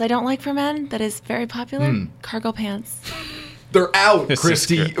know what else I don't like for men that is very popular? Cargo pants. They're out,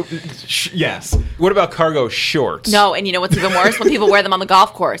 Kristi. Yes. What about cargo shorts? No, and you know what's even worse? When people wear them on the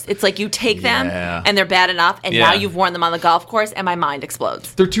golf course. It's like you take them, and they're bad enough, and now you've worn them on the golf course, and my mind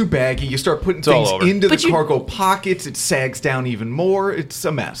explodes. They're too baggy. You start putting things into the cargo pockets. It sags down even more. It's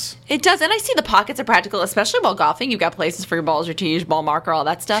a mess. It does, and I see the pockets are practical, especially while golfing. You've got places for your balls, your tees, ball marker, all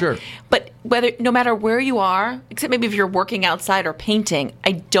that stuff. Sure. But no matter where you are, except maybe if you're working outside or painting,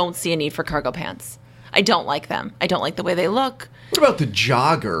 I don't see a need for cargo pants. I don't like them. I don't like the way they look. What about the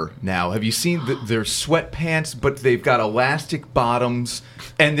jogger now? Have you seen their sweatpants, but they've got elastic bottoms,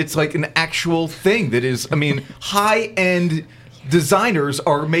 and it's like an actual thing that is, high-end designers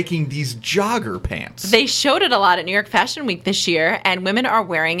are making these jogger pants. They showed it a lot at New York Fashion Week this year, and women are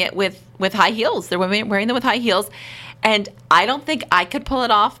wearing it with high heels. They're wearing them with high heels. And I don't think I could pull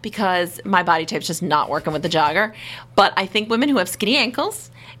it off because my body type's just not working with the jogger. But I think women who have skinny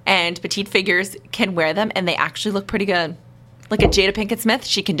ankles and petite figures can wear them, and they actually look pretty good. Like a Jada Pinkett Smith,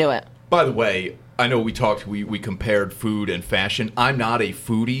 she can do it. By the way, I know we compared food and fashion. I'm not a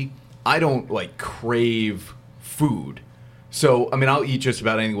foodie. I don't crave food. So, I'll eat just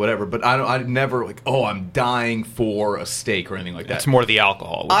about anything, whatever, but I'd never I'm dying for a steak or anything like that. It's more the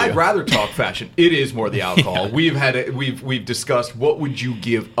alcohol. I'd rather talk fashion. It is more the alcohol. We've discussed what would you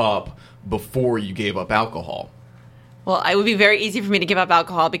give up before you gave up alcohol. Well, it would be very easy for me to give up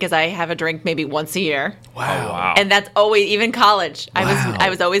alcohol because I have a drink maybe once a year. Wow. And that's always, even college. Wow. I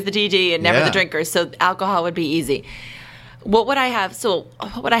was always the DD and never the drinker, so alcohol would be easy. What would I have? So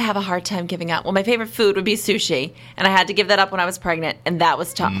what would I have a hard time giving up? Well, my favorite food would be sushi, and I had to give that up when I was pregnant, and that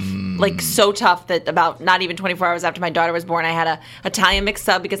was tough. So tough that about not even 24 hours after my daughter was born, I had a Italian mixed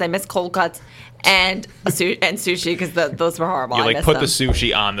sub because I missed cold cuts, and sushi because those were horrible. You put the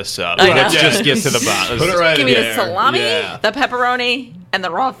sushi on the sub. Let's just get to the bottom. Put it right Give in me there. the salami, the pepperoni, and the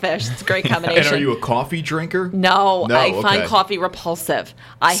raw fish. It's a great combination. And are you a coffee drinker? No, I find coffee repulsive.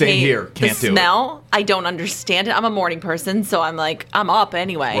 I Same hate here. Can't the do smell. I don't understand it. I'm a morning person, so I'm up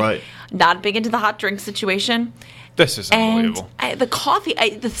anyway. Right. Not big into the hot drink situation. This is unbelievable. And the coffee,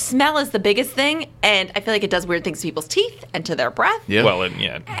 the smell is the biggest thing, and I feel like it does weird things to people's teeth and to their breath. Yeah. Well,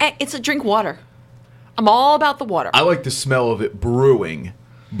 It's a drink water. I'm all about the water. I like the smell of it brewing.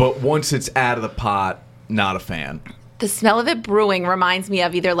 but once it's out of the pot, not a fan. The smell of it brewing reminds me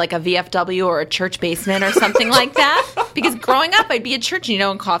of either like a VFW or a church basement or something like that. Because growing up, I'd be at church,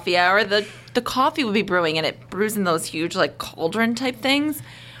 in coffee hour, the coffee would be brewing, and it brews in those huge, like, cauldron type things.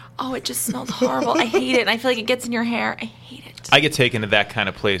 Oh, it just smells horrible. I hate it. And I feel like it gets in your hair. I hate it. I get taken to that kind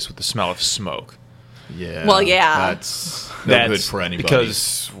of place with the smell of smoke. Yeah. Well, yeah. That's good for anybody.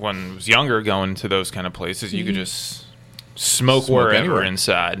 Because when I was younger, going to those kind of places, you could just smoke wherever anywhere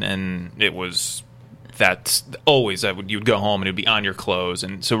inside, and it was... That's always you would go home and it would be on your clothes,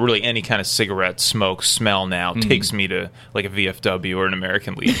 and so really any kind of cigarette smoke smell now takes me to like a VFW or an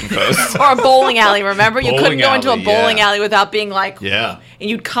American Legion post or a bowling alley. Remember, you couldn't go into a bowling alley without being like, and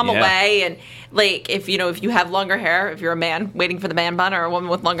you'd come away and like if you have longer hair, if you're a man waiting for the man bun or a woman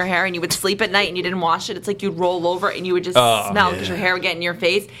with longer hair, and you would sleep at night and you didn't wash it, it's like you'd roll over and you would just smell because your hair would get in your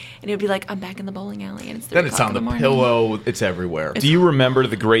face, and it would be like, I'm back in the bowling alley, and then it's on the pillow, it's everywhere. Do you remember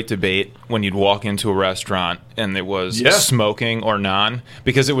the great debate when you'd walk into a restaurant and it was smoking or non?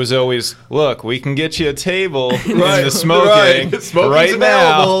 Because it was always, look, we can get you a table in the smoking right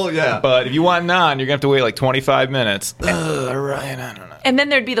now. Yeah. But if you want non, you're going to have to wait like 25 minutes. I don't know. And then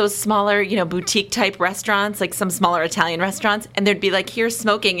there'd be those smaller, boutique type restaurants, like some smaller Italian restaurants, and there'd be like, here's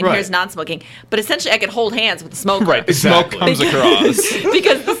smoking and here's non-smoking. But essentially, I could hold hands with the smoker. Right, the smoke comes across.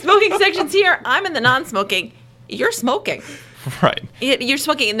 Because the smoking section's here, I'm in the non-smoking. You're smoking. Right. You're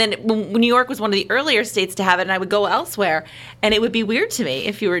smoking. And then when New York was one of the earlier states to have it, and I would go elsewhere, and it would be weird to me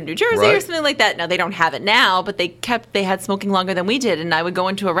if you were in New Jersey or something like that. Now, they don't have it now, but they had smoking longer than we did, and I would go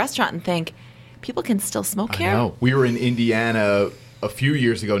into a restaurant and think, people can still smoke here? I know. We were in Indiana a few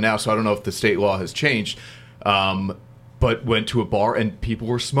years ago now, so I don't know if the state law has changed, but went to a bar and people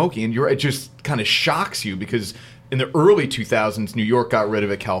were smoking, and it just kind of shocks you because in the early 2000s, New York got rid of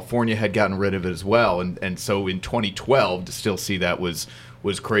it, California had gotten rid of it as well, and so in 2012 to still see that was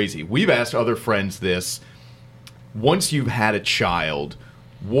crazy. We've asked other friends this: once you've had a child,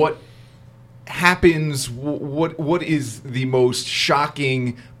 what happens? What is the most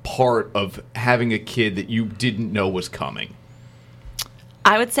shocking part of having a kid that you didn't know was coming?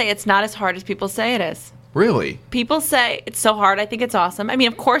 I would say it's not as hard as people say it is. Really? People say it's so hard. I think it's awesome. I mean,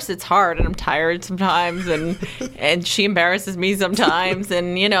 of course it's hard, and I'm tired sometimes, and she embarrasses me sometimes,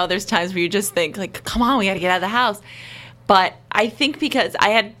 and there's times where you just think like, come on, we got to get out of the house. But I think because I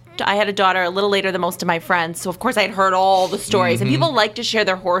had a daughter a little later than most of my friends, so of course I had heard all the stories, and people like to share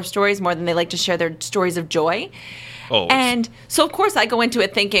their horror stories more than they like to share their stories of joy. Always. And so, of course, I go into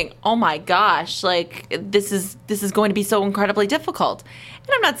it thinking, oh, my gosh, like, this is going to be so incredibly difficult. And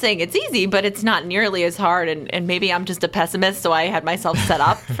I'm not saying it's easy, but it's not nearly as hard. And maybe I'm just a pessimist, so I had myself set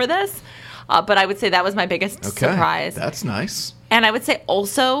up for this. But I would say that was my biggest surprise. That's nice. And I would say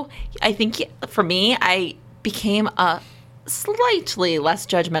also, I think for me, I became a slightly less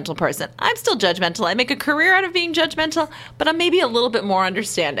judgmental person. I'm still judgmental. I make a career out of being judgmental, but I'm maybe a little bit more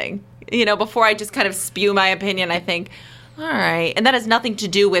understanding. Before I just kind of spew my opinion, I think, all right. And that has nothing to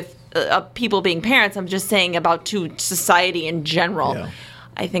do with people being parents. I'm just saying about to society in general. Yeah.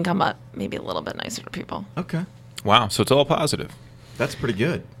 I think I'm maybe a little bit nicer to people. Okay. Wow. So it's all positive. That's pretty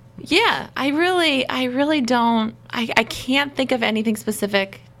good. Yeah. I really don't. I can't think of anything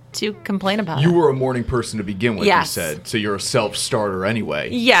specific to complain about. You were a morning person to begin with, yes. You said. So you're a self-starter anyway.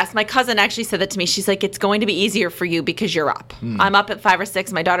 Yes. My cousin actually said that to me. She's like, it's going to be easier for you because you're up. I'm up at 5 or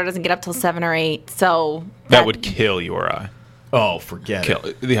 6. My daughter doesn't get up till 7 or 8. So that would kill you or I. Oh, forget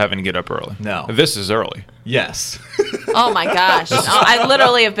it. Having to get up early. No. This is early. Yes. Oh, my gosh. I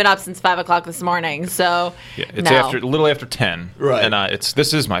literally have been up since 5 o'clock this morning. So yeah, it's a little after 10. Right. And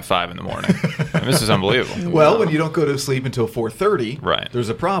this is my 5 in the morning. And this is unbelievable. Well, when you don't go to sleep until 4:30, right, there's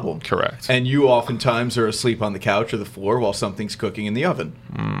a problem. Correct. And you oftentimes are asleep on the couch or the floor while something's cooking in the oven.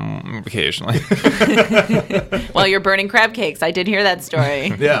 Occasionally. Well, you're burning crab cakes. I did hear that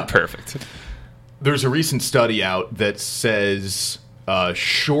story. Yeah. Perfect. There's a recent study out that says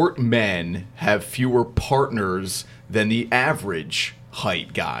short men have fewer partners than the average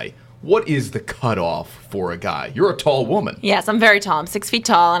height guy. What is the cutoff for a guy? You're a tall woman. Yes, I'm very tall. I'm 6 feet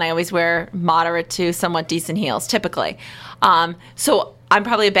tall, and I always wear moderate to somewhat decent heels, typically. So I'm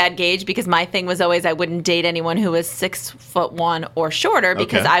probably a bad gauge because my thing was always I wouldn't date anyone who was 6'1" or shorter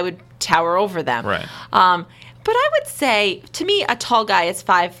because I would tower over them. Right. But I would say, to me, a tall guy is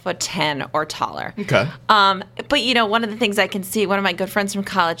 5'10" or taller. Okay. But, you know, one of the things I can see, one of my good friends from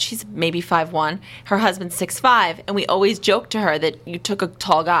college, she's maybe 5'1", her husband's 6'5", and we always joke to her that you took a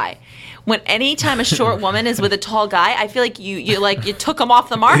tall guy. Anytime a short woman is with a tall guy, I feel like you took him off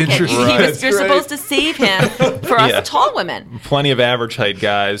the market. You're supposed to save him for us tall women. Plenty of average height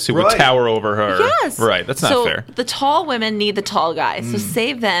guys who would tower over her. Yes. Right, that's not fair. The tall women need the tall guys, so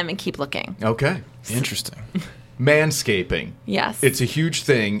save them and keep looking. Okay. Interesting. Manscaping. Yes. It's a huge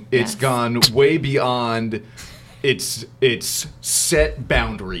thing. It's gone way beyond its set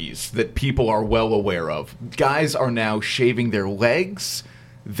boundaries that people are well aware of. Guys are now shaving their legs,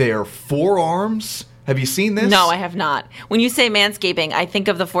 their forearms. Have you seen this? No, I have not. When you say manscaping, I think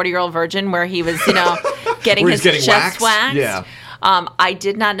of the 40-Year-Old Virgin where he was, getting his chest waxed. Yeah. I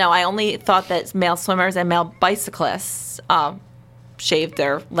did not know. I only thought that male swimmers and male bicyclists shaved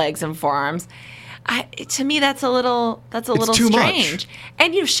their legs and forearms. To me, that's a little strange. Much.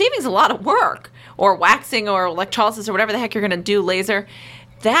 And shaving's a lot of work, or waxing, or electrolysis, or whatever the heck you're going to do, laser.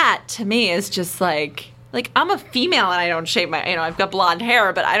 That to me is just like I'm a female and I don't shave my. I've got blonde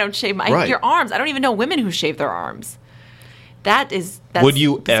hair, but I don't shave your arms. I don't even know women who shave their arms. That's would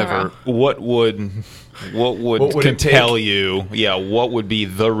you bizarre. ever? What would compel you? Yeah, what would be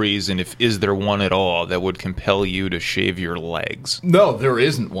the reason, is there one at all, that would compel you to shave your legs? No, there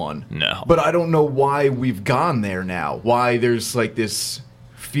isn't one. No. But I don't know why we've gone there now. Why there's like this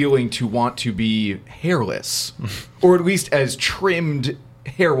feeling to want to be hairless, or at least as trimmed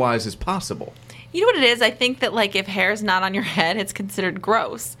hair-wise as possible. You know what it is? I think that, if hair is not on your head, it's considered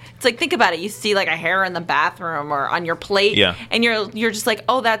gross. It's like, think about it. You see, a hair in the bathroom or on your plate, and you're just like,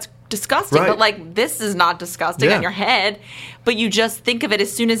 oh, that's disgusting. Right. But, this is not disgusting on your head. But you just think of it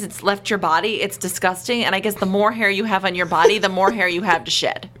as soon as it's left your body, it's disgusting. And I guess the more hair you have on your body, the more hair you have to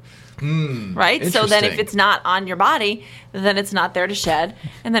shed. Right? So then if it's not on your body, then it's not there to shed,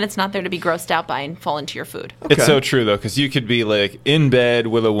 and then it's not there to be grossed out by and fall into your food. Okay. It's so true, though, because you could be, in bed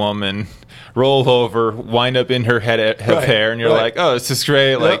with a woman, roll over, wind up in her head of hair, and you're like, oh, this is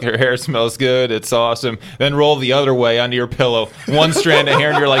great. Yep. Her hair smells good. It's awesome. Then roll the other way onto your pillow, one strand of hair,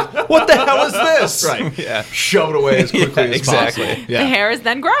 and you're like, what the hell is this? Right. Yeah. Shove it away as quickly as possible. Yeah. The hair is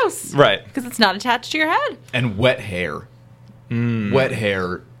then gross. Right. Because it's not attached to your head. And wet hair. Wet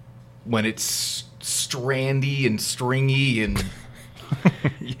hair, when it's strandy and stringy and...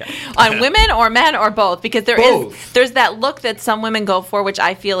 On women or men or both? Because there's that look that some women go for, which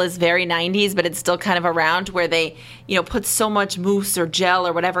I feel is very 90s, but it's still kind of around, where they put so much mousse or gel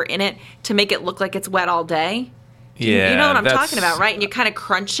or whatever in it to make it look like it's wet all day. Yeah, you know what I'm talking about, right? And you kind of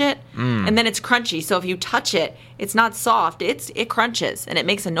crunch it, and then it's crunchy. So if you touch it, it's not soft. It crunches and it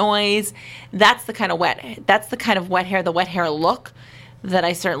makes a noise. That's the kind of wet hair, the wet hair look that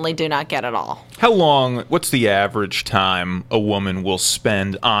I certainly do not get at all. How long, what's the average time a woman will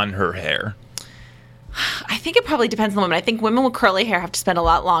spend on her hair? I think it probably depends on the woman. I think women with curly hair have to spend a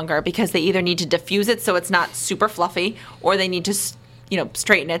lot longer because they either need to diffuse it so it's not super fluffy, or they need to,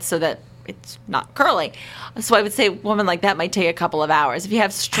 straighten it so that it's not curly. So I would say a woman like that might take a couple of hours. If you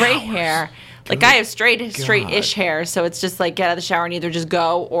have straight hair, I have straight-ish hair, so it's just get out of the shower and either just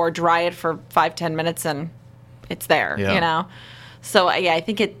go or dry it for 5-10 minutes and it's there, So I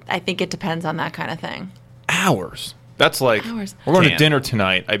think it depends on that kind of thing. Hours. That's like, hours. We're going to dinner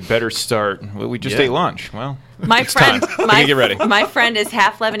tonight. I better start. We just ate lunch. Well, my friend, get ready. My friend is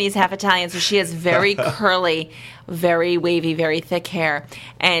half Lebanese, half Italian, so she has very curly, very wavy, very thick hair.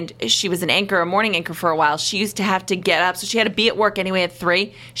 And she was a morning anchor for a while. She used to have to get up, so she had to be at work anyway at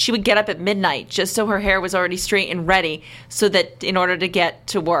 3. She would get up at midnight just so her hair was already straight and ready, so that in order to get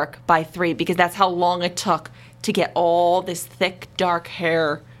to work by 3, because that's how long it took to get all this thick, dark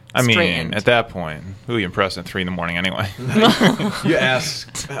hair straightened. At that point, who are you impressing at 3 in the morning anyway? You ask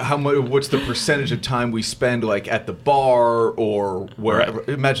what's the percentage of time we spend at the bar or wherever. Right.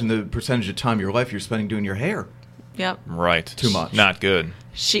 Imagine the percentage of time of your life you're spending doing your hair. Yep. Right. Too much. Not good.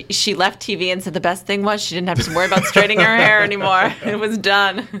 She left TV and said the best thing was she didn't have to worry about straightening her hair anymore. It was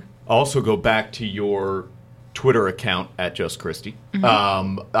done. Also go back to your Twitter account at Just Kristi.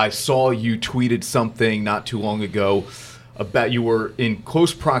 I saw you tweeted something not too long ago about you were in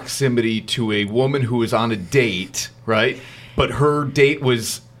close proximity to a woman who was on a date, right? But her date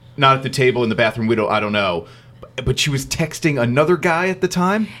was not at the table in the bathroom. I don't know. But she was texting another guy at the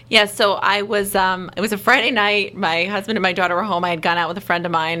time? Yeah, so I was, it was a Friday night. My husband and my daughter were home. I had gone out with a friend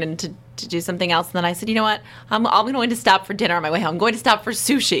of mine and to do something else. And then I said, you know what? I'm going to stop for dinner on my way home. I'm going to stop for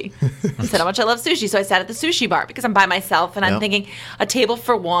sushi. I said how much I love sushi. So I sat at the sushi bar because I'm by myself. And I'm thinking a table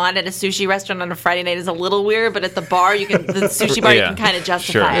for one at a sushi restaurant on a Friday night is a little weird. But at the bar, the sushi bar, you can kind of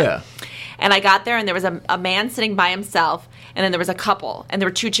justify it. Yeah. And I got there, and there was a man sitting by himself, and then there was a couple, and there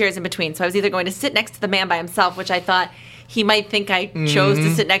were 2 chairs in between. So I was either going to sit next to the man by himself, which I thought he might think I chose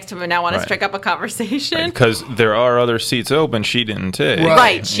to sit next to him and now want to strike up a conversation. Because there are other seats open she didn't take.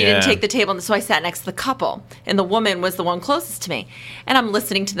 Right. She didn't take the table, and so I sat next to the couple, and the woman was the one closest to me. And I'm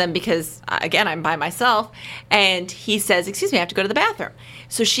listening to them because, again, I'm by myself, and he says, excuse me, I have to go to the bathroom.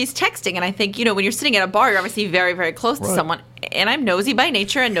 So she's texting, and I think, when you're sitting at a bar, you're obviously very, very close to someone. And I'm nosy by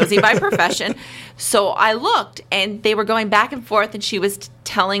nature and nosy by profession. So I looked, and they were going back and forth, and she was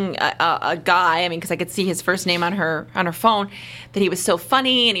telling a guy, because I could see his first name on her phone, that he was so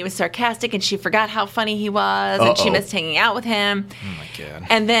funny and he was sarcastic, and she forgot how funny he was, and she missed hanging out with him. Oh, my God.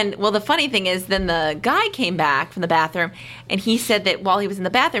 And then, the funny thing is, then the guy came back from the bathroom, and he said that while he was in the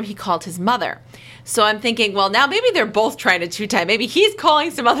bathroom, he called his mother. So I'm thinking, well, now maybe they're both trying to two-time. Maybe he's calling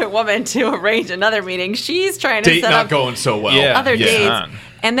some other woman to arrange another meeting. She's trying to set up going so well. Other dates.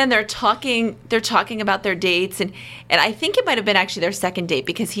 And then they're talking about their dates. And I think it might have been actually their second date,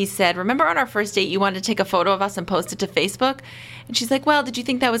 because he said, remember on our first date you wanted to take a photo of us and post it to Facebook? And she's like, well, did you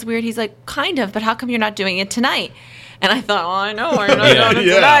think that was weird? He's like, kind of, but how come you're not doing it tonight? And I thought, well, I know I'm not doing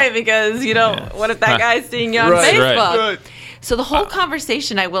it tonight because, what if that guy's seeing you on Facebook? Right. So the whole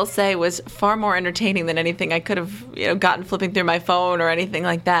conversation, I will say, was far more entertaining than anything I could have gotten flipping through my phone or anything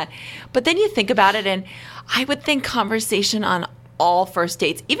like that. But then you think about it, and I would think conversation on all first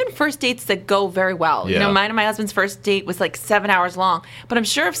dates, even first dates that go very well. Yeah. Mine and my husband's first date was like 7 hours long. But I'm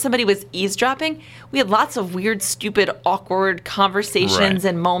sure if somebody was eavesdropping, we had lots of weird, stupid, awkward conversations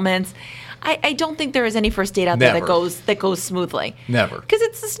and moments. I don't think there is any first date out there that goes smoothly. Never. Because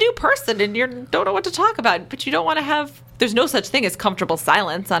it's this new person and you don't know what to talk about. But you don't want to have... There's no such thing as comfortable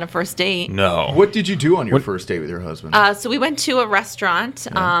silence on a first date. No. What did you do on your first date with your husband? So we went to a restaurant.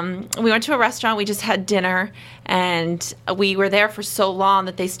 Yeah. We just had dinner. And we were there for so long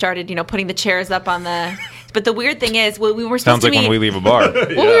that they started, putting the chairs up on the... But the weird thing is, we were supposed to meet... Sounds like when we leave a bar.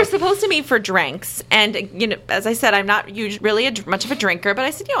 We were supposed to meet for drinks. And, as I said, I'm not really much of a drinker. But I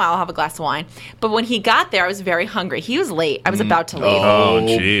said, I'll have a glass of wine. But when he got there, I was very hungry. He was late. I was about to leave. Oh,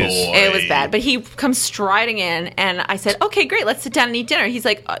 jeez. It was bad. But he comes striding in, and I said, okay, great, let's sit down and eat dinner. He's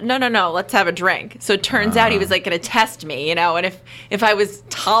like, no, let's have a drink. So it turns out he was like going to test me, and if I was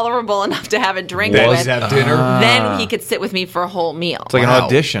tolerable enough to have a drink with, have dinner. Then he could sit with me for a whole meal. It's like an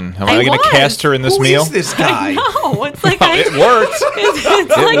audition. Am I going to cast her in this meal? Who is this guy? No, it's like it worked.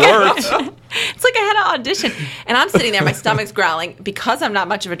 It worked. It's like I had an audition, and I'm sitting there, my stomach's growling because I'm not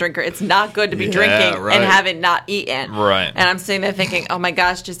much of a drinker. It's not good to be drinking and having not eaten. Right. And I'm sitting there thinking, oh my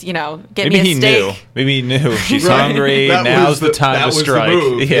gosh, just get Maybe me a he steak. Maybe he knew she's hungry. Now's the time to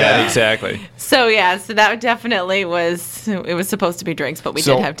strike. Yeah, exactly. So that definitely was. It was supposed to be drinks, but we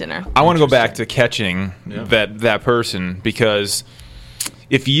did have dinner. I want to go back to catching that person, because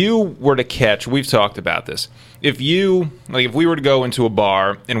if you were to catch, we've talked about this. If we were to go into a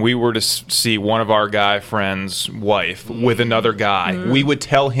bar and we were to see one of our guy friends' wife with another guy, we would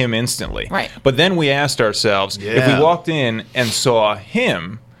tell him instantly. Right. But then we asked ourselves, if we walked in and saw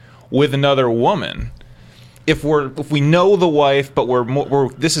him with another woman, if we know the wife, but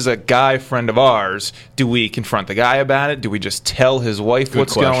this is a guy friend of ours, do we confront the guy about it? Do we just tell his wife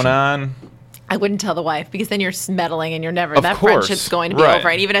what's going on? I wouldn't tell the wife, because then you're meddling and you're never, of that course. Friendship's going to be over.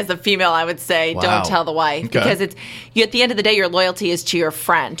 And even as a female, I would say, don't tell the wife. Okay. Because at the end of the day, your loyalty is to your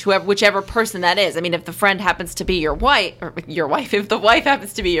friend, whichever person that is. I mean, if the friend happens to be your wife, if the wife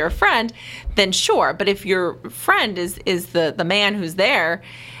happens to be your friend, then sure. But if your friend is the man who's there,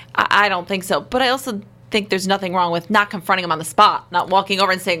 I don't think so. But I also think there's nothing wrong with not confronting him on the spot, not walking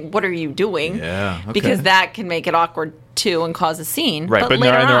over and saying, what are you doing? Yeah, okay. Because that can make it awkward too and cause a scene. Right, but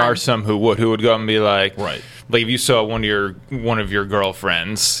there are some who would go and be like, right. Like if you saw one of your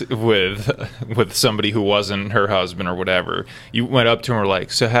girlfriends with somebody who wasn't her husband or whatever, you went up to him and were like,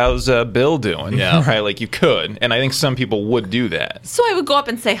 so how's Bill doing? Yeah. Right, like you could. And I think some people would do that. So I would go up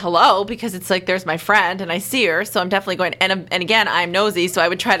and say hello, because it's like there's my friend and I see her, so I'm definitely going, and again, I'm nosy, so I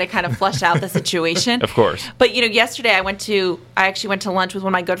would try to kind of flesh out the situation. Of course. But yesterday I actually went to lunch with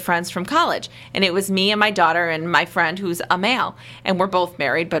one of my good friends from college, and it was me and my daughter and my friend who's a male, and we're both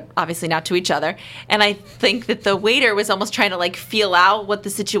married, but obviously not to each other. And I think that the waiter was almost trying to feel out what the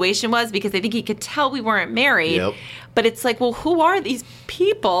situation was, because I think he could tell we weren't married. Yep. But it's like, well, who are these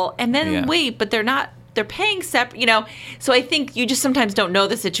people? And then wait, but they're not. They're paying separate, So I think you just sometimes don't know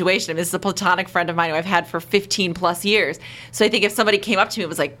the situation. I mean, this is a platonic friend of mine who I've had for 15 plus years. So I think if somebody came up to me and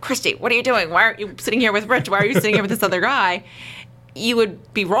was like, Kristi, what are you doing? Why aren't you sitting here with Rich? Why are you sitting here with this other guy? You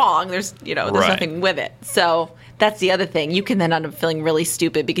would be wrong. There's nothing with it. So that's the other thing. You can then end up feeling really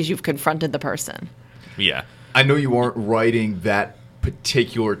stupid because you've confronted the person. Yeah. I know you weren't writing that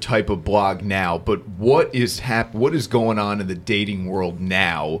particular type of blog now, but what is going on in the dating world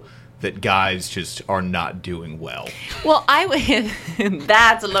now that guys just are not doing well? Well,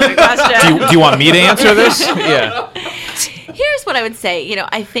 that's a loaded question. Do you want me to answer this? Yeah. Here's what I would say.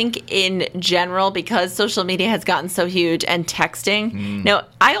 I think in general, because social media has gotten so huge and texting. Now,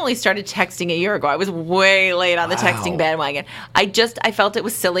 I only started texting a year ago. I was way late on the texting bandwagon. I felt it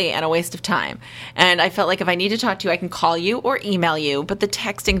was silly and a waste of time. And I felt like if I need to talk to you, I can call you or email you. But the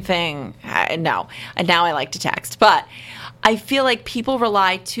texting thing, no. And now I like to text. But I feel like people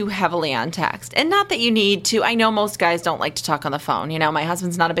rely too heavily on text. And not that you need to. I know most guys don't like to talk on the phone. My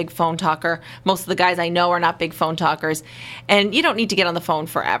husband's not a big phone talker. Most of the guys I know are not big phone talkers. And you don't need to get on the phone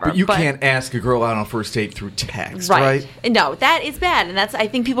forever. But you can't ask a girl out on a first date through text, right? No, that is bad. And I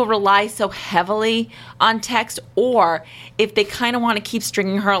think people rely so heavily on text, or if they kind of want to keep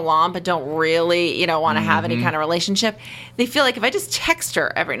stringing her along but don't really, want to have any kind of relationship, they feel like if I just text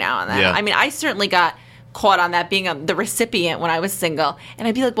her every now and then. Yeah. I mean, I certainly got caught on that being the recipient when I was single. And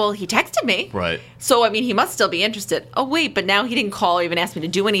I'd be like, well, he texted me. Right. So, I mean, he must still be interested. Oh, wait, but now he didn't call or even ask me to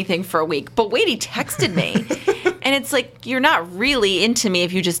do anything for a week. But wait, he texted me. And it's like, you're not really into me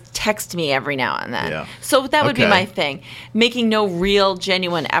if you just text me every now and then. Yeah. So that would be my thing. Making no real,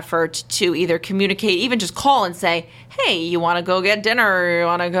 genuine effort to either communicate, even just call and say, hey, you want to go get dinner, or you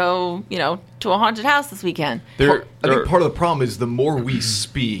want to go, to a haunted house this weekend? I think part of the problem is the more we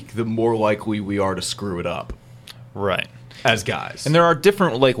speak, the more likely we are to screw it up. Right. As guys. And there are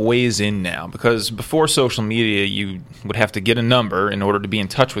different ways in now, because before social media you would have to get a number in order to be in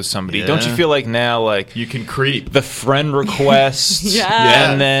touch with somebody. Yeah. Don't you feel like now you can creep the friend request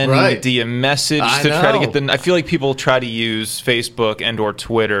and then the message try to get the I feel like people try to use Facebook and or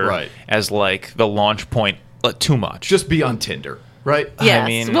Twitter as the launch point too much. Just be on Tinder. Right?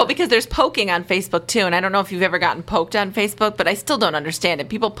 Yes. Well, because there's poking on Facebook, too. And I don't know if you've ever gotten poked on Facebook, but I still don't understand it.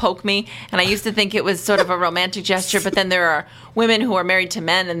 People poke me, and I used to think it was sort of a romantic gesture, but then there are women who are married to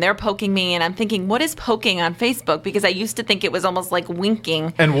men, and they're poking me, and I'm thinking, what is poking on Facebook? Because I used to think it was almost like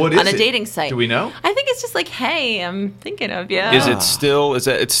winking on a dating site. Do we know? I think it's just like, hey, I'm thinking of you. Is it still,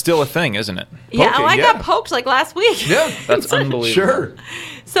 it's still a thing, isn't it? Poking, I got poked last week. Yeah. That's unbelievable. Sure.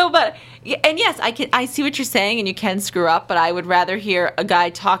 So, and yes, I see what you're saying, and you can screw up, but I would rather hear a guy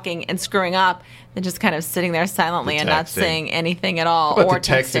talking and screwing up than just kind of sitting there silently and not saying anything at all. How about or the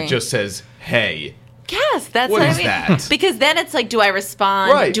text texting that just says, hey? Yes, that's what I is mean. that? Because then it's like, do I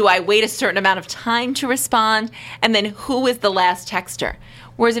respond? Right. Do I wait a certain amount of time to respond? And then who is the last texter?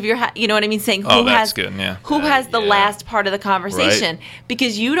 Whereas if you're, you know what I mean, saying who has the last part of the conversation,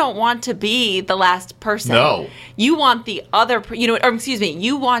 because you don't want to be the last person. No, you want the other, you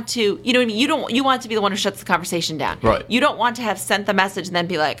want to, you want to be the one who shuts the conversation down. Right. You don't want to have sent the message and then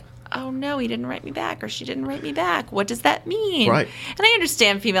be like, oh no, he didn't write me back, or she didn't write me back. What does that mean? Right. And I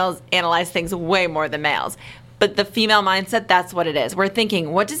understand females analyze things way more than males, but the female mindset, that's what it is. We're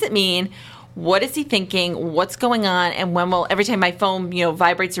thinking, what does it mean? What is he thinking? What's going on? And every time my phone,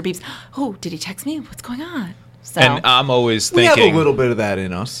 vibrates or beeps, oh, did he text me? What's going on? So, and I'm always thinking, we have a little bit of that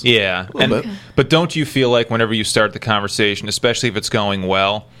in us. Yeah. But don't you feel like whenever you start the conversation, especially if it's going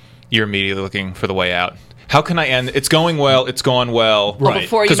well, you're immediately looking for the way out? How can I end? It's going well. It's gone well. Right.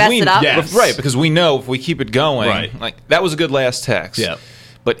 Before you mess it up? Yes. Right, because we know if we keep it going, that was a good last text. Yeah.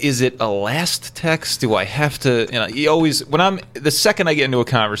 But is it a last text? Do I have to, you always, the second I get into a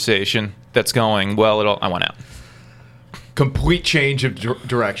conversation that's going well, I want out. Complete change of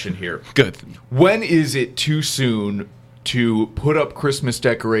direction here. Good. When is it too soon to put up Christmas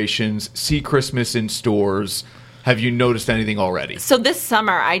decorations, see Christmas in stores? Have you noticed anything already? So this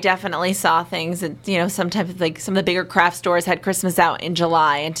summer, I definitely saw things. And, sometimes some of the bigger craft stores had Christmas out in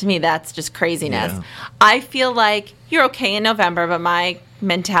July, and to me, that's just craziness. Yeah. I feel like you're okay in November, but my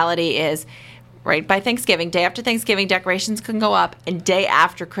mentality is right by Thanksgiving, day after Thanksgiving, decorations can go up, and day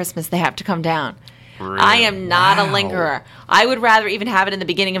after Christmas, they have to come down. Really? I am not a lingerer. I would rather even have it in the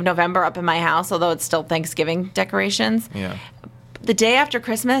beginning of November up in my house, although it's still Thanksgiving decorations. Yeah. The day after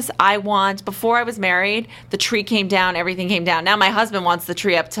Christmas, before I was married, the tree came down, everything came down. Now my husband wants the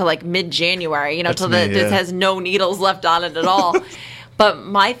tree up to mid-January, till this has no needles left on it at all. But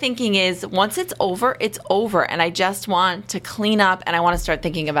my thinking is, once it's over, it's over. And I just want to clean up, and I want to start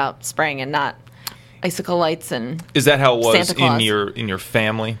thinking about spring and not icicle lights and Is that how it was Santa Claus. in your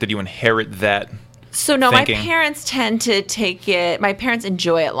family? Did you inherit that? So no, thinking? My parents tend to take it. My parents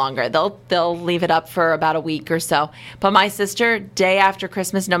enjoy it longer. They'll leave it up for about a week or so. But my sister, day after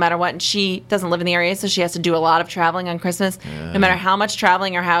Christmas, no matter what, and she doesn't live in the area, so she has to do a lot of traveling on Christmas. No matter how much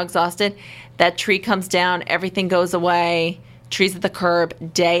traveling or how exhausted, that tree comes down, everything goes away. Trees at the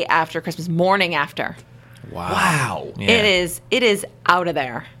curb, day after Christmas, morning after. Wow. Yeah. It is out of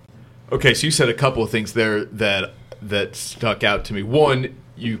there. Okay, so you said a couple of things there that stuck out to me. One,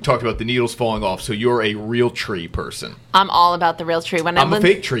 you talked about the needles falling off, so you're a real tree person. I'm all about the real tree. I'm a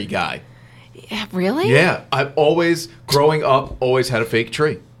fake tree guy. Yeah, really? Yeah, I've always, growing up, always had a fake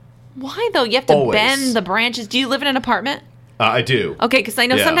tree. Why, though? You have to bend the branches. Do you live in an apartment? I do. Okay, because I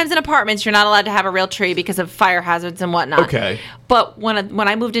know sometimes in apartments you're not allowed to have a real tree because of fire hazards and whatnot. Okay. But when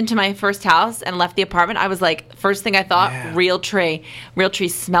I moved into my first house and left the apartment, I was like, first thing I thought, real tree. Real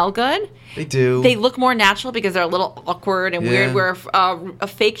trees smell good. They do. They look more natural because they're a little awkward and weird, where a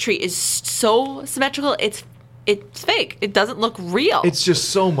fake tree is so symmetrical, it's fake. It doesn't look real. It's just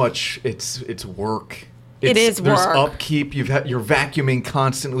so much, it's work. It is work. There's upkeep. You're vacuuming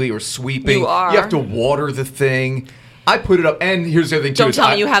constantly or sweeping. You are. You have to water the thing. I put it up, and here's the other thing, too. Don't tell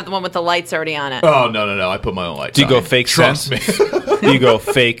me you have the one with the lights already on it. Oh, no. I put my own lights on. Do you go fake Trust scent? me. Do you go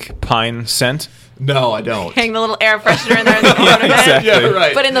fake pine scent? No, I don't. Hang the little air freshener in there in the corner. Exactly. Yeah,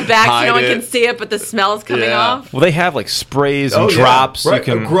 right. But in the back, Hide no one it. can see it, but the smell's coming off. Well, they have like sprays and Oh, yeah. drops. Right.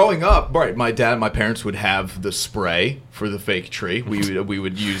 You can. Growing up, right, my dad and my parents would have the spray for the fake tree. We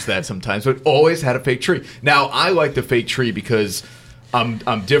would use that sometimes, but always had a fake tree. Now, I like the fake tree because I'm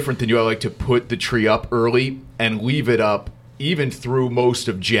different than you. I like to put the tree up early and leave it up even through most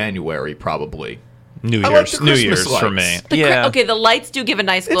of January, probably. New like Year's, the New Christmas Year's for me. lights. Okay, the lights do give a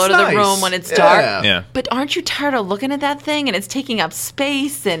nice glow It's to the nice. room when it's Yeah. dark. Yeah. But aren't you tired of looking at that thing and it's taking up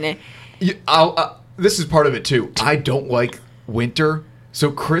space and This is part of it too. I don't like winter,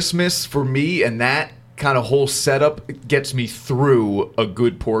 so Christmas for me and that kind of whole setup gets me through a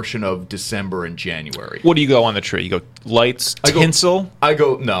good portion of December and January. What do you go on the tree? You go lights, tinsel? I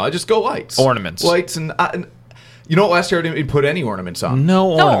just go lights, Ornaments. lights, and you know what? Last year I didn't even put any ornaments on. No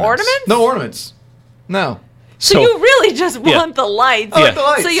ornaments. No ornaments. No. So you really just want the lights. I want the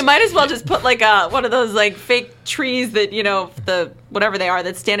lights. So you might as well just put like one of those like fake trees that, the whatever they are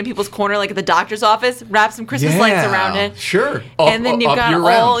that stand in people's corner like at the doctor's office, wrap some Christmas lights around it. Sure. And then you've got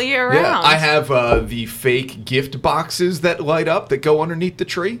all year round. Yeah, I have the fake gift boxes that light up that go underneath the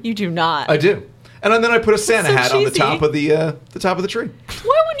tree. You do not. I do. And then I put a Santa so hat on the cheesy. top of the tree.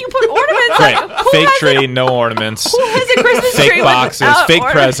 Why wouldn't you put ornaments? Right. Fake tree, no ornaments. Who has a Christmas tree Fake boxes, without fake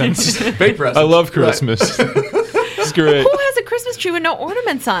ornaments? presents. Fake presents. I love Christmas. It's great. Who has a Christmas tree with no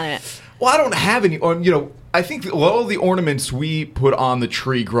ornaments on it? Well, I don't have any. I think a lot of the ornaments we put on the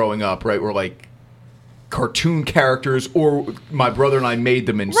tree growing up, right, were like cartoon characters, or my brother and I made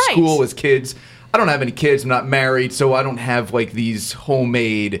them in school as kids. I don't have any kids. I'm not married, so I don't have like these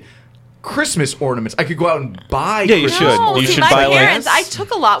homemade Christmas ornaments. I could go out and buy. Yeah, you Christmas should. No, ornaments. You see, should my buy parents, like. I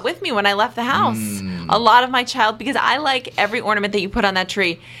took a lot with me when I left the house. A lot of my because I like every ornament that you put on that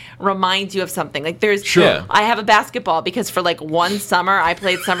tree reminds you of something. Like there's, Sure. I have a basketball because for like one summer I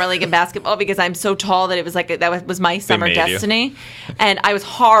played summer league in basketball because I'm so tall that it was like that was my summer made you. destiny, and I was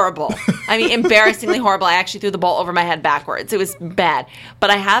horrible. I mean, embarrassingly horrible. I actually threw the ball over my head backwards. It was bad. But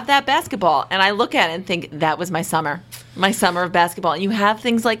I have that basketball, and I look at it and think that was my summer of basketball. And you have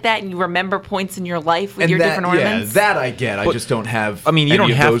things like that, and you remember points in your life with your different ornaments. Yeah, that I get. I just don't have. I mean, you any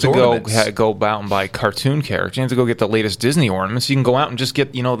don't of have those to ornaments. go out and buy cartoon characters. You have to go get the latest Disney ornaments. You can go out and just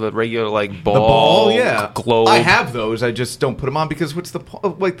get, the regular like ball, The ball, yeah. globe. I have those. I just don't put them on because what's the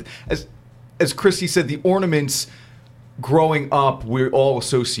like? As Kristi said, the ornaments. Growing up, we all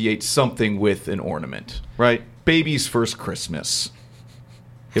associate something with an ornament, right? Baby's first Christmas.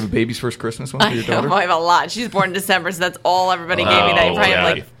 You have a baby's first Christmas one for your daughter? I have a lot. She's born in December, so that's all everybody gave me. I probably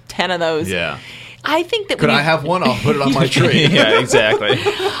have like 10 of those. Yeah. I think that Could I have one? I'll put it on my tree. Yeah, exactly.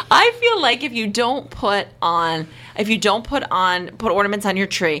 I feel like if you don't put ornaments on your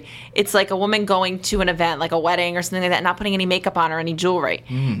tree, it's like a woman going to an event, like a wedding or something like that, and not putting any makeup on or any jewelry.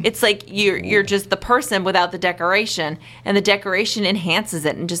 It's like you're just the person without the decoration, and the decoration enhances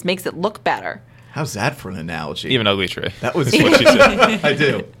it and just makes it look better. How's that for an analogy? Even ugly tree. That was what she said. I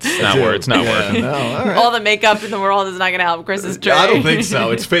do. It's not working. No, all right. All the makeup in the world is not going to help Chris's tree. I don't think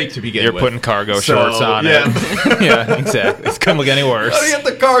so. It's fake to begin You're with. putting cargo shorts on yeah. it. Yeah, exactly. It couldn't look any worse. How do you get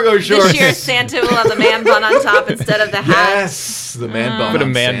the cargo shorts? This year, Santa will have the man bun on top instead of the hat. Yes, the man bun. Put a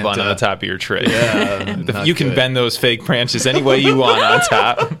on man bun Santa. on the top of your tree. Yeah, not You can good. bend those fake branches any way you want on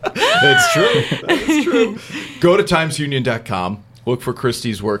top. That's true. That's true. Go to timesunion.com. Look for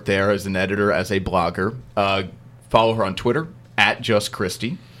Kristi's work there as an editor, as a blogger. Follow her on Twitter,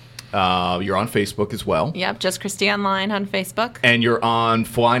 @JustKristi. You're on Facebook as well. Yep, Just Kristi Online on Facebook. And you're on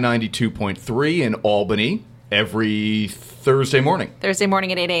Fly 92.3 in Albany every Thursday morning. Thursday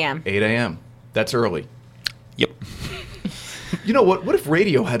morning at 8 a.m. 8 a.m. That's early. Yep. You know what? What if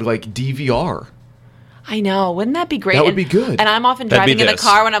radio had like DVR? I know. Wouldn't that be great? That would be good. And I'm often driving in the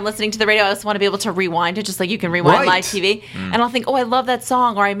car when I'm listening to the radio. I just want to be able to rewind it, just like you can rewind live TV. And I'll think, oh, I love that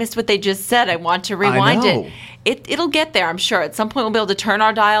song, or I missed what they just said. I want to rewind it. It'll get there, I'm sure. At some point, we'll be able to turn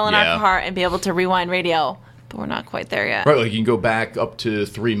our dial in our car and be able to rewind radio. But we're not quite there yet. Right, like you can go back up to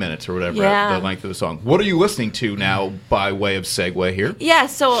 3 minutes or whatever, the length of the song. What are you listening to now by way of segue here? Yeah,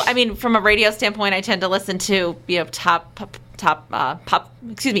 so, I mean, from a radio standpoint, I tend to listen to,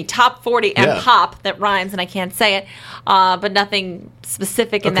 top 40 and pop that rhymes, and I can't say it, but nothing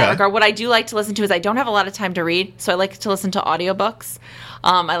specific in that regard. What I do like to listen to is I don't have a lot of time to read, so I like to listen to audiobooks.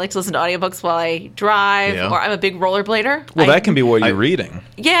 I like to listen to audiobooks while I drive, or I'm a big rollerblader. Well, that can be what you're reading.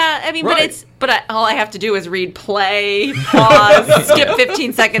 Yeah, I mean, all I have to do is read play, pause, skip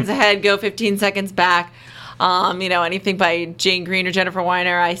 15 seconds ahead, go 15 seconds back. Anything by Jane Green or Jennifer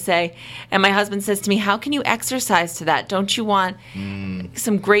Weiner, I say. And my husband says to me, how can you exercise to that? Don't you want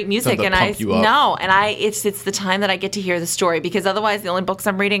some great music? And it's the time that I get to hear the story, because otherwise the only books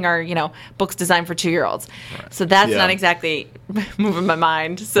I'm reading are, books designed for 2-year-olds. Right. So that's not exactly moving my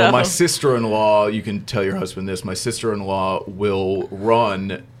mind. So well, my sister-in-law, you can tell your husband this, my sister-in-law will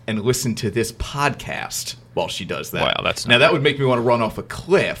run and listen to this podcast while she does that. Wow, that's that would make me want to run off a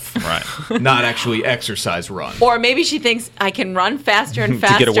cliff, right? Not actually exercise run. Or maybe she thinks I can run faster and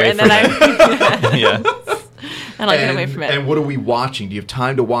faster, to get away and from then it. And I'll get away from it. And what are we watching? Do you have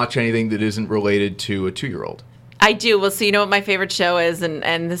time to watch anything that isn't related to a 2-year-old? I do. Well, so you know what my favorite show is,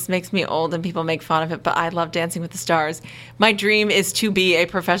 and this makes me old and people make fun of it, but I love Dancing with the Stars. My dream is to be a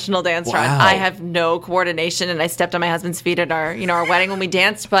professional dancer. Wow. I have no coordination, and I stepped on my husband's feet at our wedding when we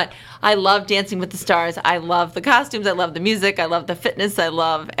danced, but I love Dancing with the Stars. I love the costumes. I love the music. I love the fitness. I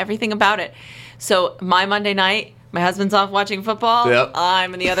love everything about it. So my Monday night, my husband's off watching football. Yep.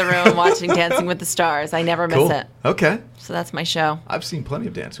 I'm in the other room watching Dancing with the Stars. I never miss it. Okay. So that's my show. I've seen plenty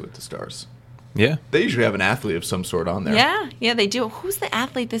of Dancing with the Stars. Yeah. They usually have an athlete of some sort on there. Yeah, they do. Who's the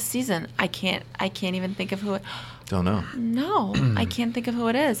athlete this season? I can't even think of who it. Don't know. No, I can't think of who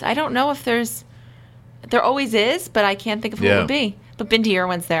it is. I don't know if there always is, but I can't think of who it would be. But Bindi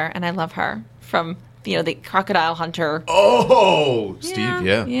Irwin's there, and I love her from the Crocodile Hunter. Oh, Steve.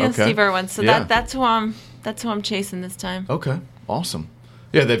 Yeah. Okay. Steve Irwin. So that's who I'm chasing this time. Okay. Awesome.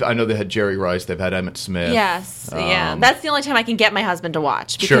 Yeah, I know they had Jerry Rice. They've had Emmett Smith. Yes, that's the only time I can get my husband to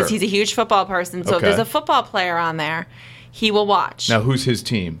watch, because he's a huge football person. So if there's a football player on there, he will watch. Now, who's his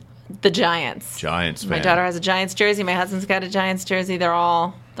team? The Giants. Giants fan. My daughter has a Giants jersey. My husband's got a Giants jersey. They're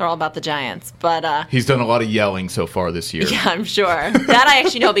all about the Giants. But he's done a lot of yelling so far this year. Yeah, I'm sure. That I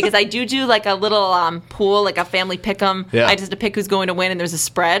actually know, because I do like a little pool, like a family pick'em. Yeah. I just have to pick who's going to win, and there's a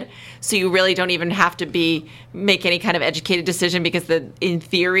spread. So you really don't even have to make any kind of educated decision, because in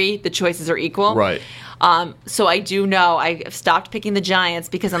theory the choices are equal. Right. So I do know I've stopped picking the Giants,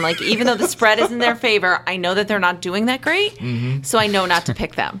 because I'm like, even though the spread is in their favor, I know that they're not doing that great. Mm-hmm. So I know not to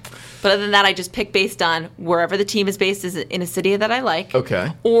pick them. But other than that, I just pick based on wherever the team is based, is in a city that I like.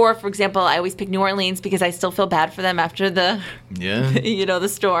 Okay. Or, for example, I always pick New Orleans, because I still feel bad for them after the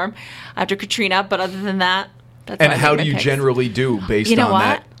storm, after Katrina. But other than that, that's and how do you generally do based on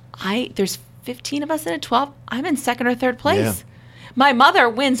that? There's 15 of us in a 12. I'm in second or third place. Yeah. My mother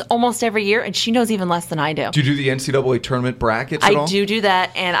wins almost every year, and she knows even less than I do. Do you do the NCAA tournament brackets at all? I do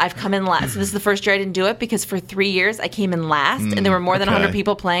that, and I've come in last. So this is the first year I didn't do it, because for 3 years I came in last, and there were more than 100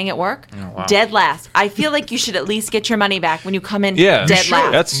 people playing at work. Oh, wow. Dead last. I feel like you should at least get your money back when you come in dead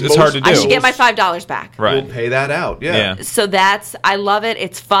last. It's hard to do. I should get my $5 back. Right. We'll pay that out. Yeah. So I love it.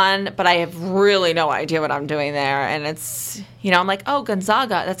 It's fun, but I have really no idea what I'm doing there, and it's... I'm like, oh,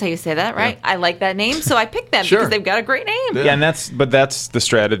 Gonzaga. That's how you say that, right? Yeah. I like that name, so I picked them because they've got a great name. Yeah, and that's the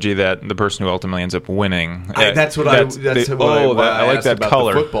strategy that the person who ultimately ends up winning. I like that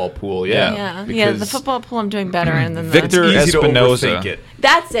color. The football pool, yeah. The football pool I'm doing better in than Victor Espinoza.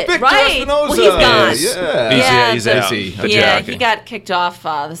 That's it, Victor right? Espinoza. Well, he's gone. Yeah, he's out. He got kicked off.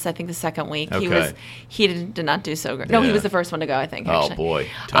 I think the second week. Okay. He did not do so great. No, he was the first one to go, I think. Actually. Oh boy,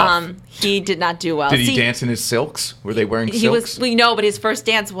 tough. He did not do well. Did he dance in his silks? Were they wearing silks? But his first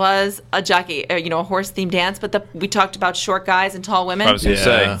dance was a jockey, a horse-themed dance. But we talked about short guys and tall women. I was going to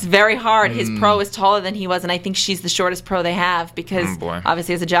say. It's very hard. His pro is taller than he was, and I think she's the shortest pro they have, because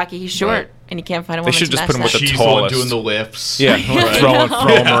obviously as a jockey he's short. Right. And you can't find a woman. They should just put him with the She's tallest. Doing the lifts. Yeah,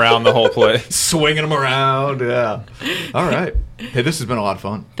 throwing him around the whole place. Swinging him around, yeah. All right. Hey, this has been a lot of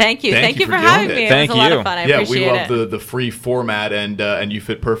fun. Thank you. Thank you for having me. It was a lot of fun. I appreciate it. We love the free format, and you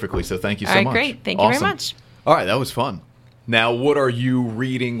fit perfectly, so thank you so much. All right, great. Thank you very much. All right, that was fun. Now, what are you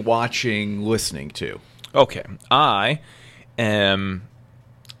reading, watching, listening to? Okay. I am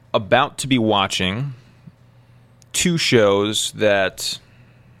about to be watching 2 shows that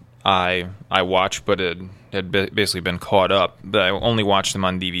I watched, but it had basically been caught up. But I only watched them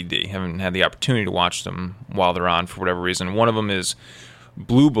on DVD. Haven't had the opportunity to watch them while they're on for whatever reason. One of them is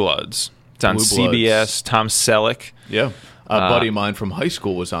Blue Bloods. It's on CBS. Tom Selleck. Yeah. A buddy of mine from high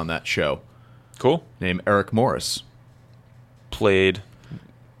school was on that show. Cool. Named Eric Morris. Played.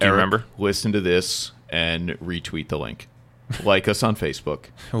 Do you remember? Listen to this and retweet the link. Like us on Facebook.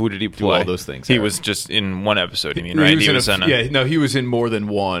 Who did he play? Do all those things. He Eric. was just in one episode, you mean, right? He was in more than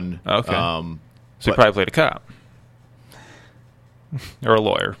one. Okay. So he probably played a cop. Or a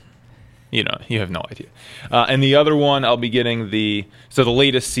lawyer. You know, you have no idea. And the other one, I'll be getting the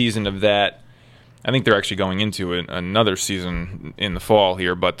latest season of that. I think they're actually going into another season in the fall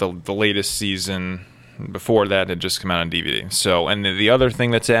here, but the latest season before that had just come out on DVD. So, and the other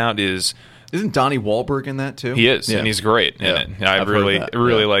thing that's out is... Isn't Donnie Wahlberg in that too? He is, and he's great in it. I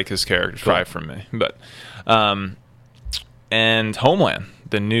really like his character. Try from me, but and Homeland,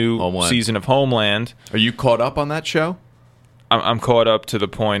 the new season of Homeland. Are you caught up on that show? I'm caught up to the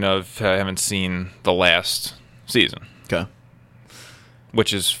point of I haven't seen the last season. Okay,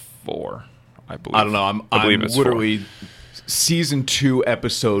 which is 4, I believe. I don't know. I believe it's literally season 2,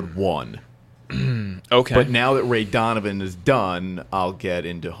 episode 1. Okay. But now that Ray Donovan is done, I'll get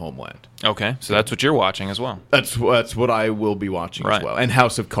into Homeland. Okay, so that's what you're watching as well. That's what I will be watching as well. And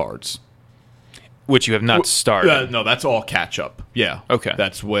House of Cards. Which you have not started. No, that's all catch up. Yeah. Okay.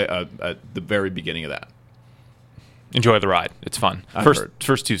 That's at the very beginning of that. Enjoy the ride. It's fun.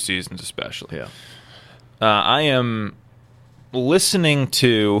 First 2 seasons especially. Yeah. I am listening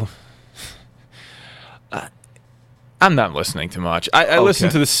to... I'm not listening to much. I listen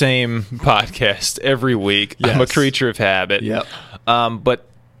to the same podcast every week. Yes. I'm a creature of habit. Yep. But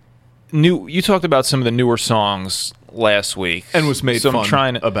you talked about some of the newer songs last week. And was made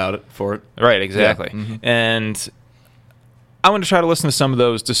fun about it for it. Right, exactly. Yeah. Mm-hmm. And I want to try to listen to some of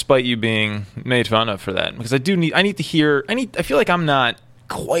those despite you being made fun of for that. Because I feel like I'm not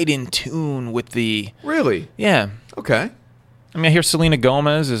quite in tune with the... Really? Yeah. Okay. I mean, I hear Selena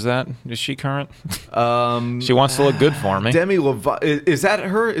Gomez. Is she current? She wants to look good for me. Demi Lovato. Is that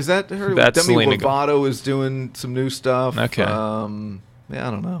her? That's Demi Selena Lovato is doing some new stuff. Okay. Yeah,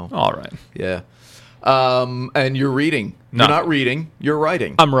 I don't know. All right. Yeah. And you're reading. No. You're not reading. You're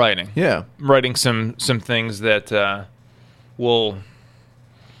writing. I'm writing. Yeah. I'm writing some things that we'll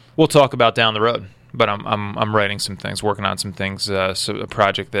talk about down the road. But I'm writing some things, working on some things, a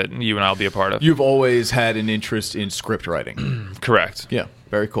project that you and I'll be a part of. You've always had an interest in script writing. Correct. Yeah,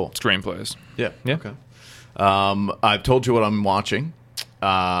 very cool. Screenplays. Yeah. Okay. I've told you what I'm watching.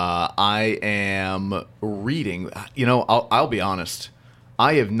 I am reading. You know, I'll be honest.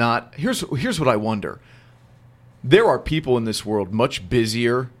 I have not. Here's what I wonder. There are people in this world much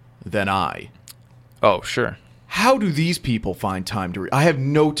busier than I. Oh, sure. How do these people find time to read? I have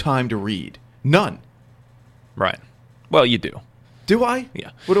no time to read. None. Right. Well, you do. Do I? Yeah.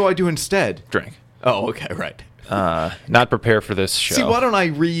 What do I do instead? Drink. Oh, okay, right. Not prepare for this show. See, why don't I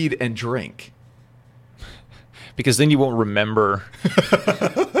read and drink? Because then you won't remember.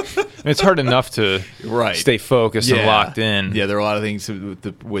 It's hard enough to stay focused and locked in. Yeah, there are a lot of things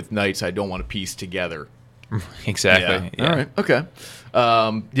with nights I don't want to piece together. Exactly. Yeah. All right. Okay.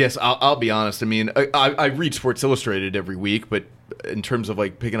 Yes, I'll be honest. I mean, I read Sports Illustrated every week, but in terms of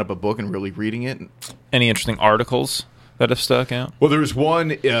like picking up a book and really reading it. Any interesting articles that have stuck out? Well, there was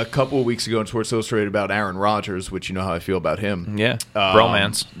one a couple of weeks ago in Sports Illustrated about Aaron Rodgers, which you know how I feel about him. Yeah.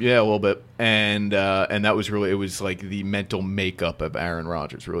 Romance. Yeah, a little bit. And that was really, it was like the mental makeup of Aaron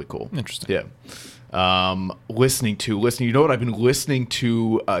Rodgers. Really cool. Interesting. Yeah. Listening. You know what I've been listening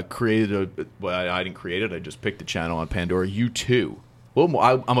to? I didn't create it. I just picked the channel on Pandora. U2.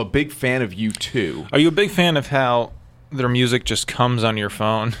 Well, I'm a big fan of U2. Are you a big fan of how their music just comes on your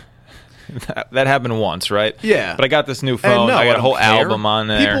phone? That happened once, right? Yeah. But I got this new phone. I got a whole album on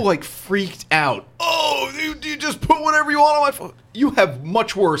there. People like freaked out. Oh, you just put whatever you want on my phone. You have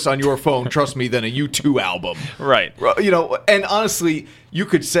much worse on your phone, trust me, than a U2 album. Right. You know, and honestly, you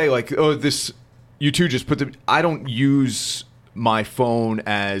could say like, oh, this U2 just put the... I don't use my phone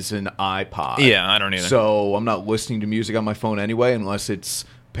as an iPod. Yeah, I don't either. So I'm not listening to music on my phone anyway, unless it's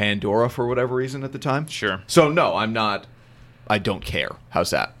Pandora for whatever reason at the time. Sure. So no, I'm not... I don't care.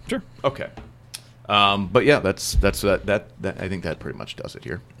 How's that? Sure. Okay. But yeah, that's that. I think that pretty much does it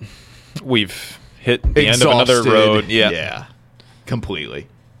here. We've hit the end of another road. Yeah. Completely.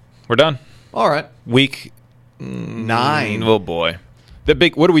 We're done. All right. Week 9. Oh boy.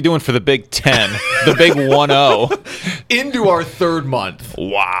 What are we doing for the Big 10? The Big 1-0. Into our 3rd month.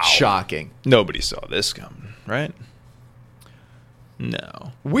 Wow. Shocking. Nobody saw this coming, right?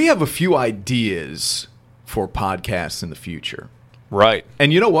 No. We have a few ideas for podcasts in the future. Right.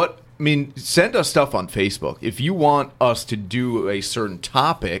 And you know what? I mean, send us stuff on Facebook. If you want us to do a certain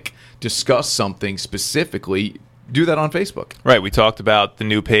topic, discuss something specifically, do that on Facebook. Right. We talked about the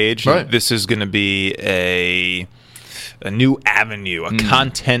new page. Right. This is going to be a new avenue, a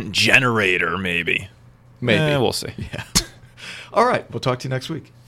content generator, maybe. Maybe. We'll see. Yeah. All right. We'll talk to you next week.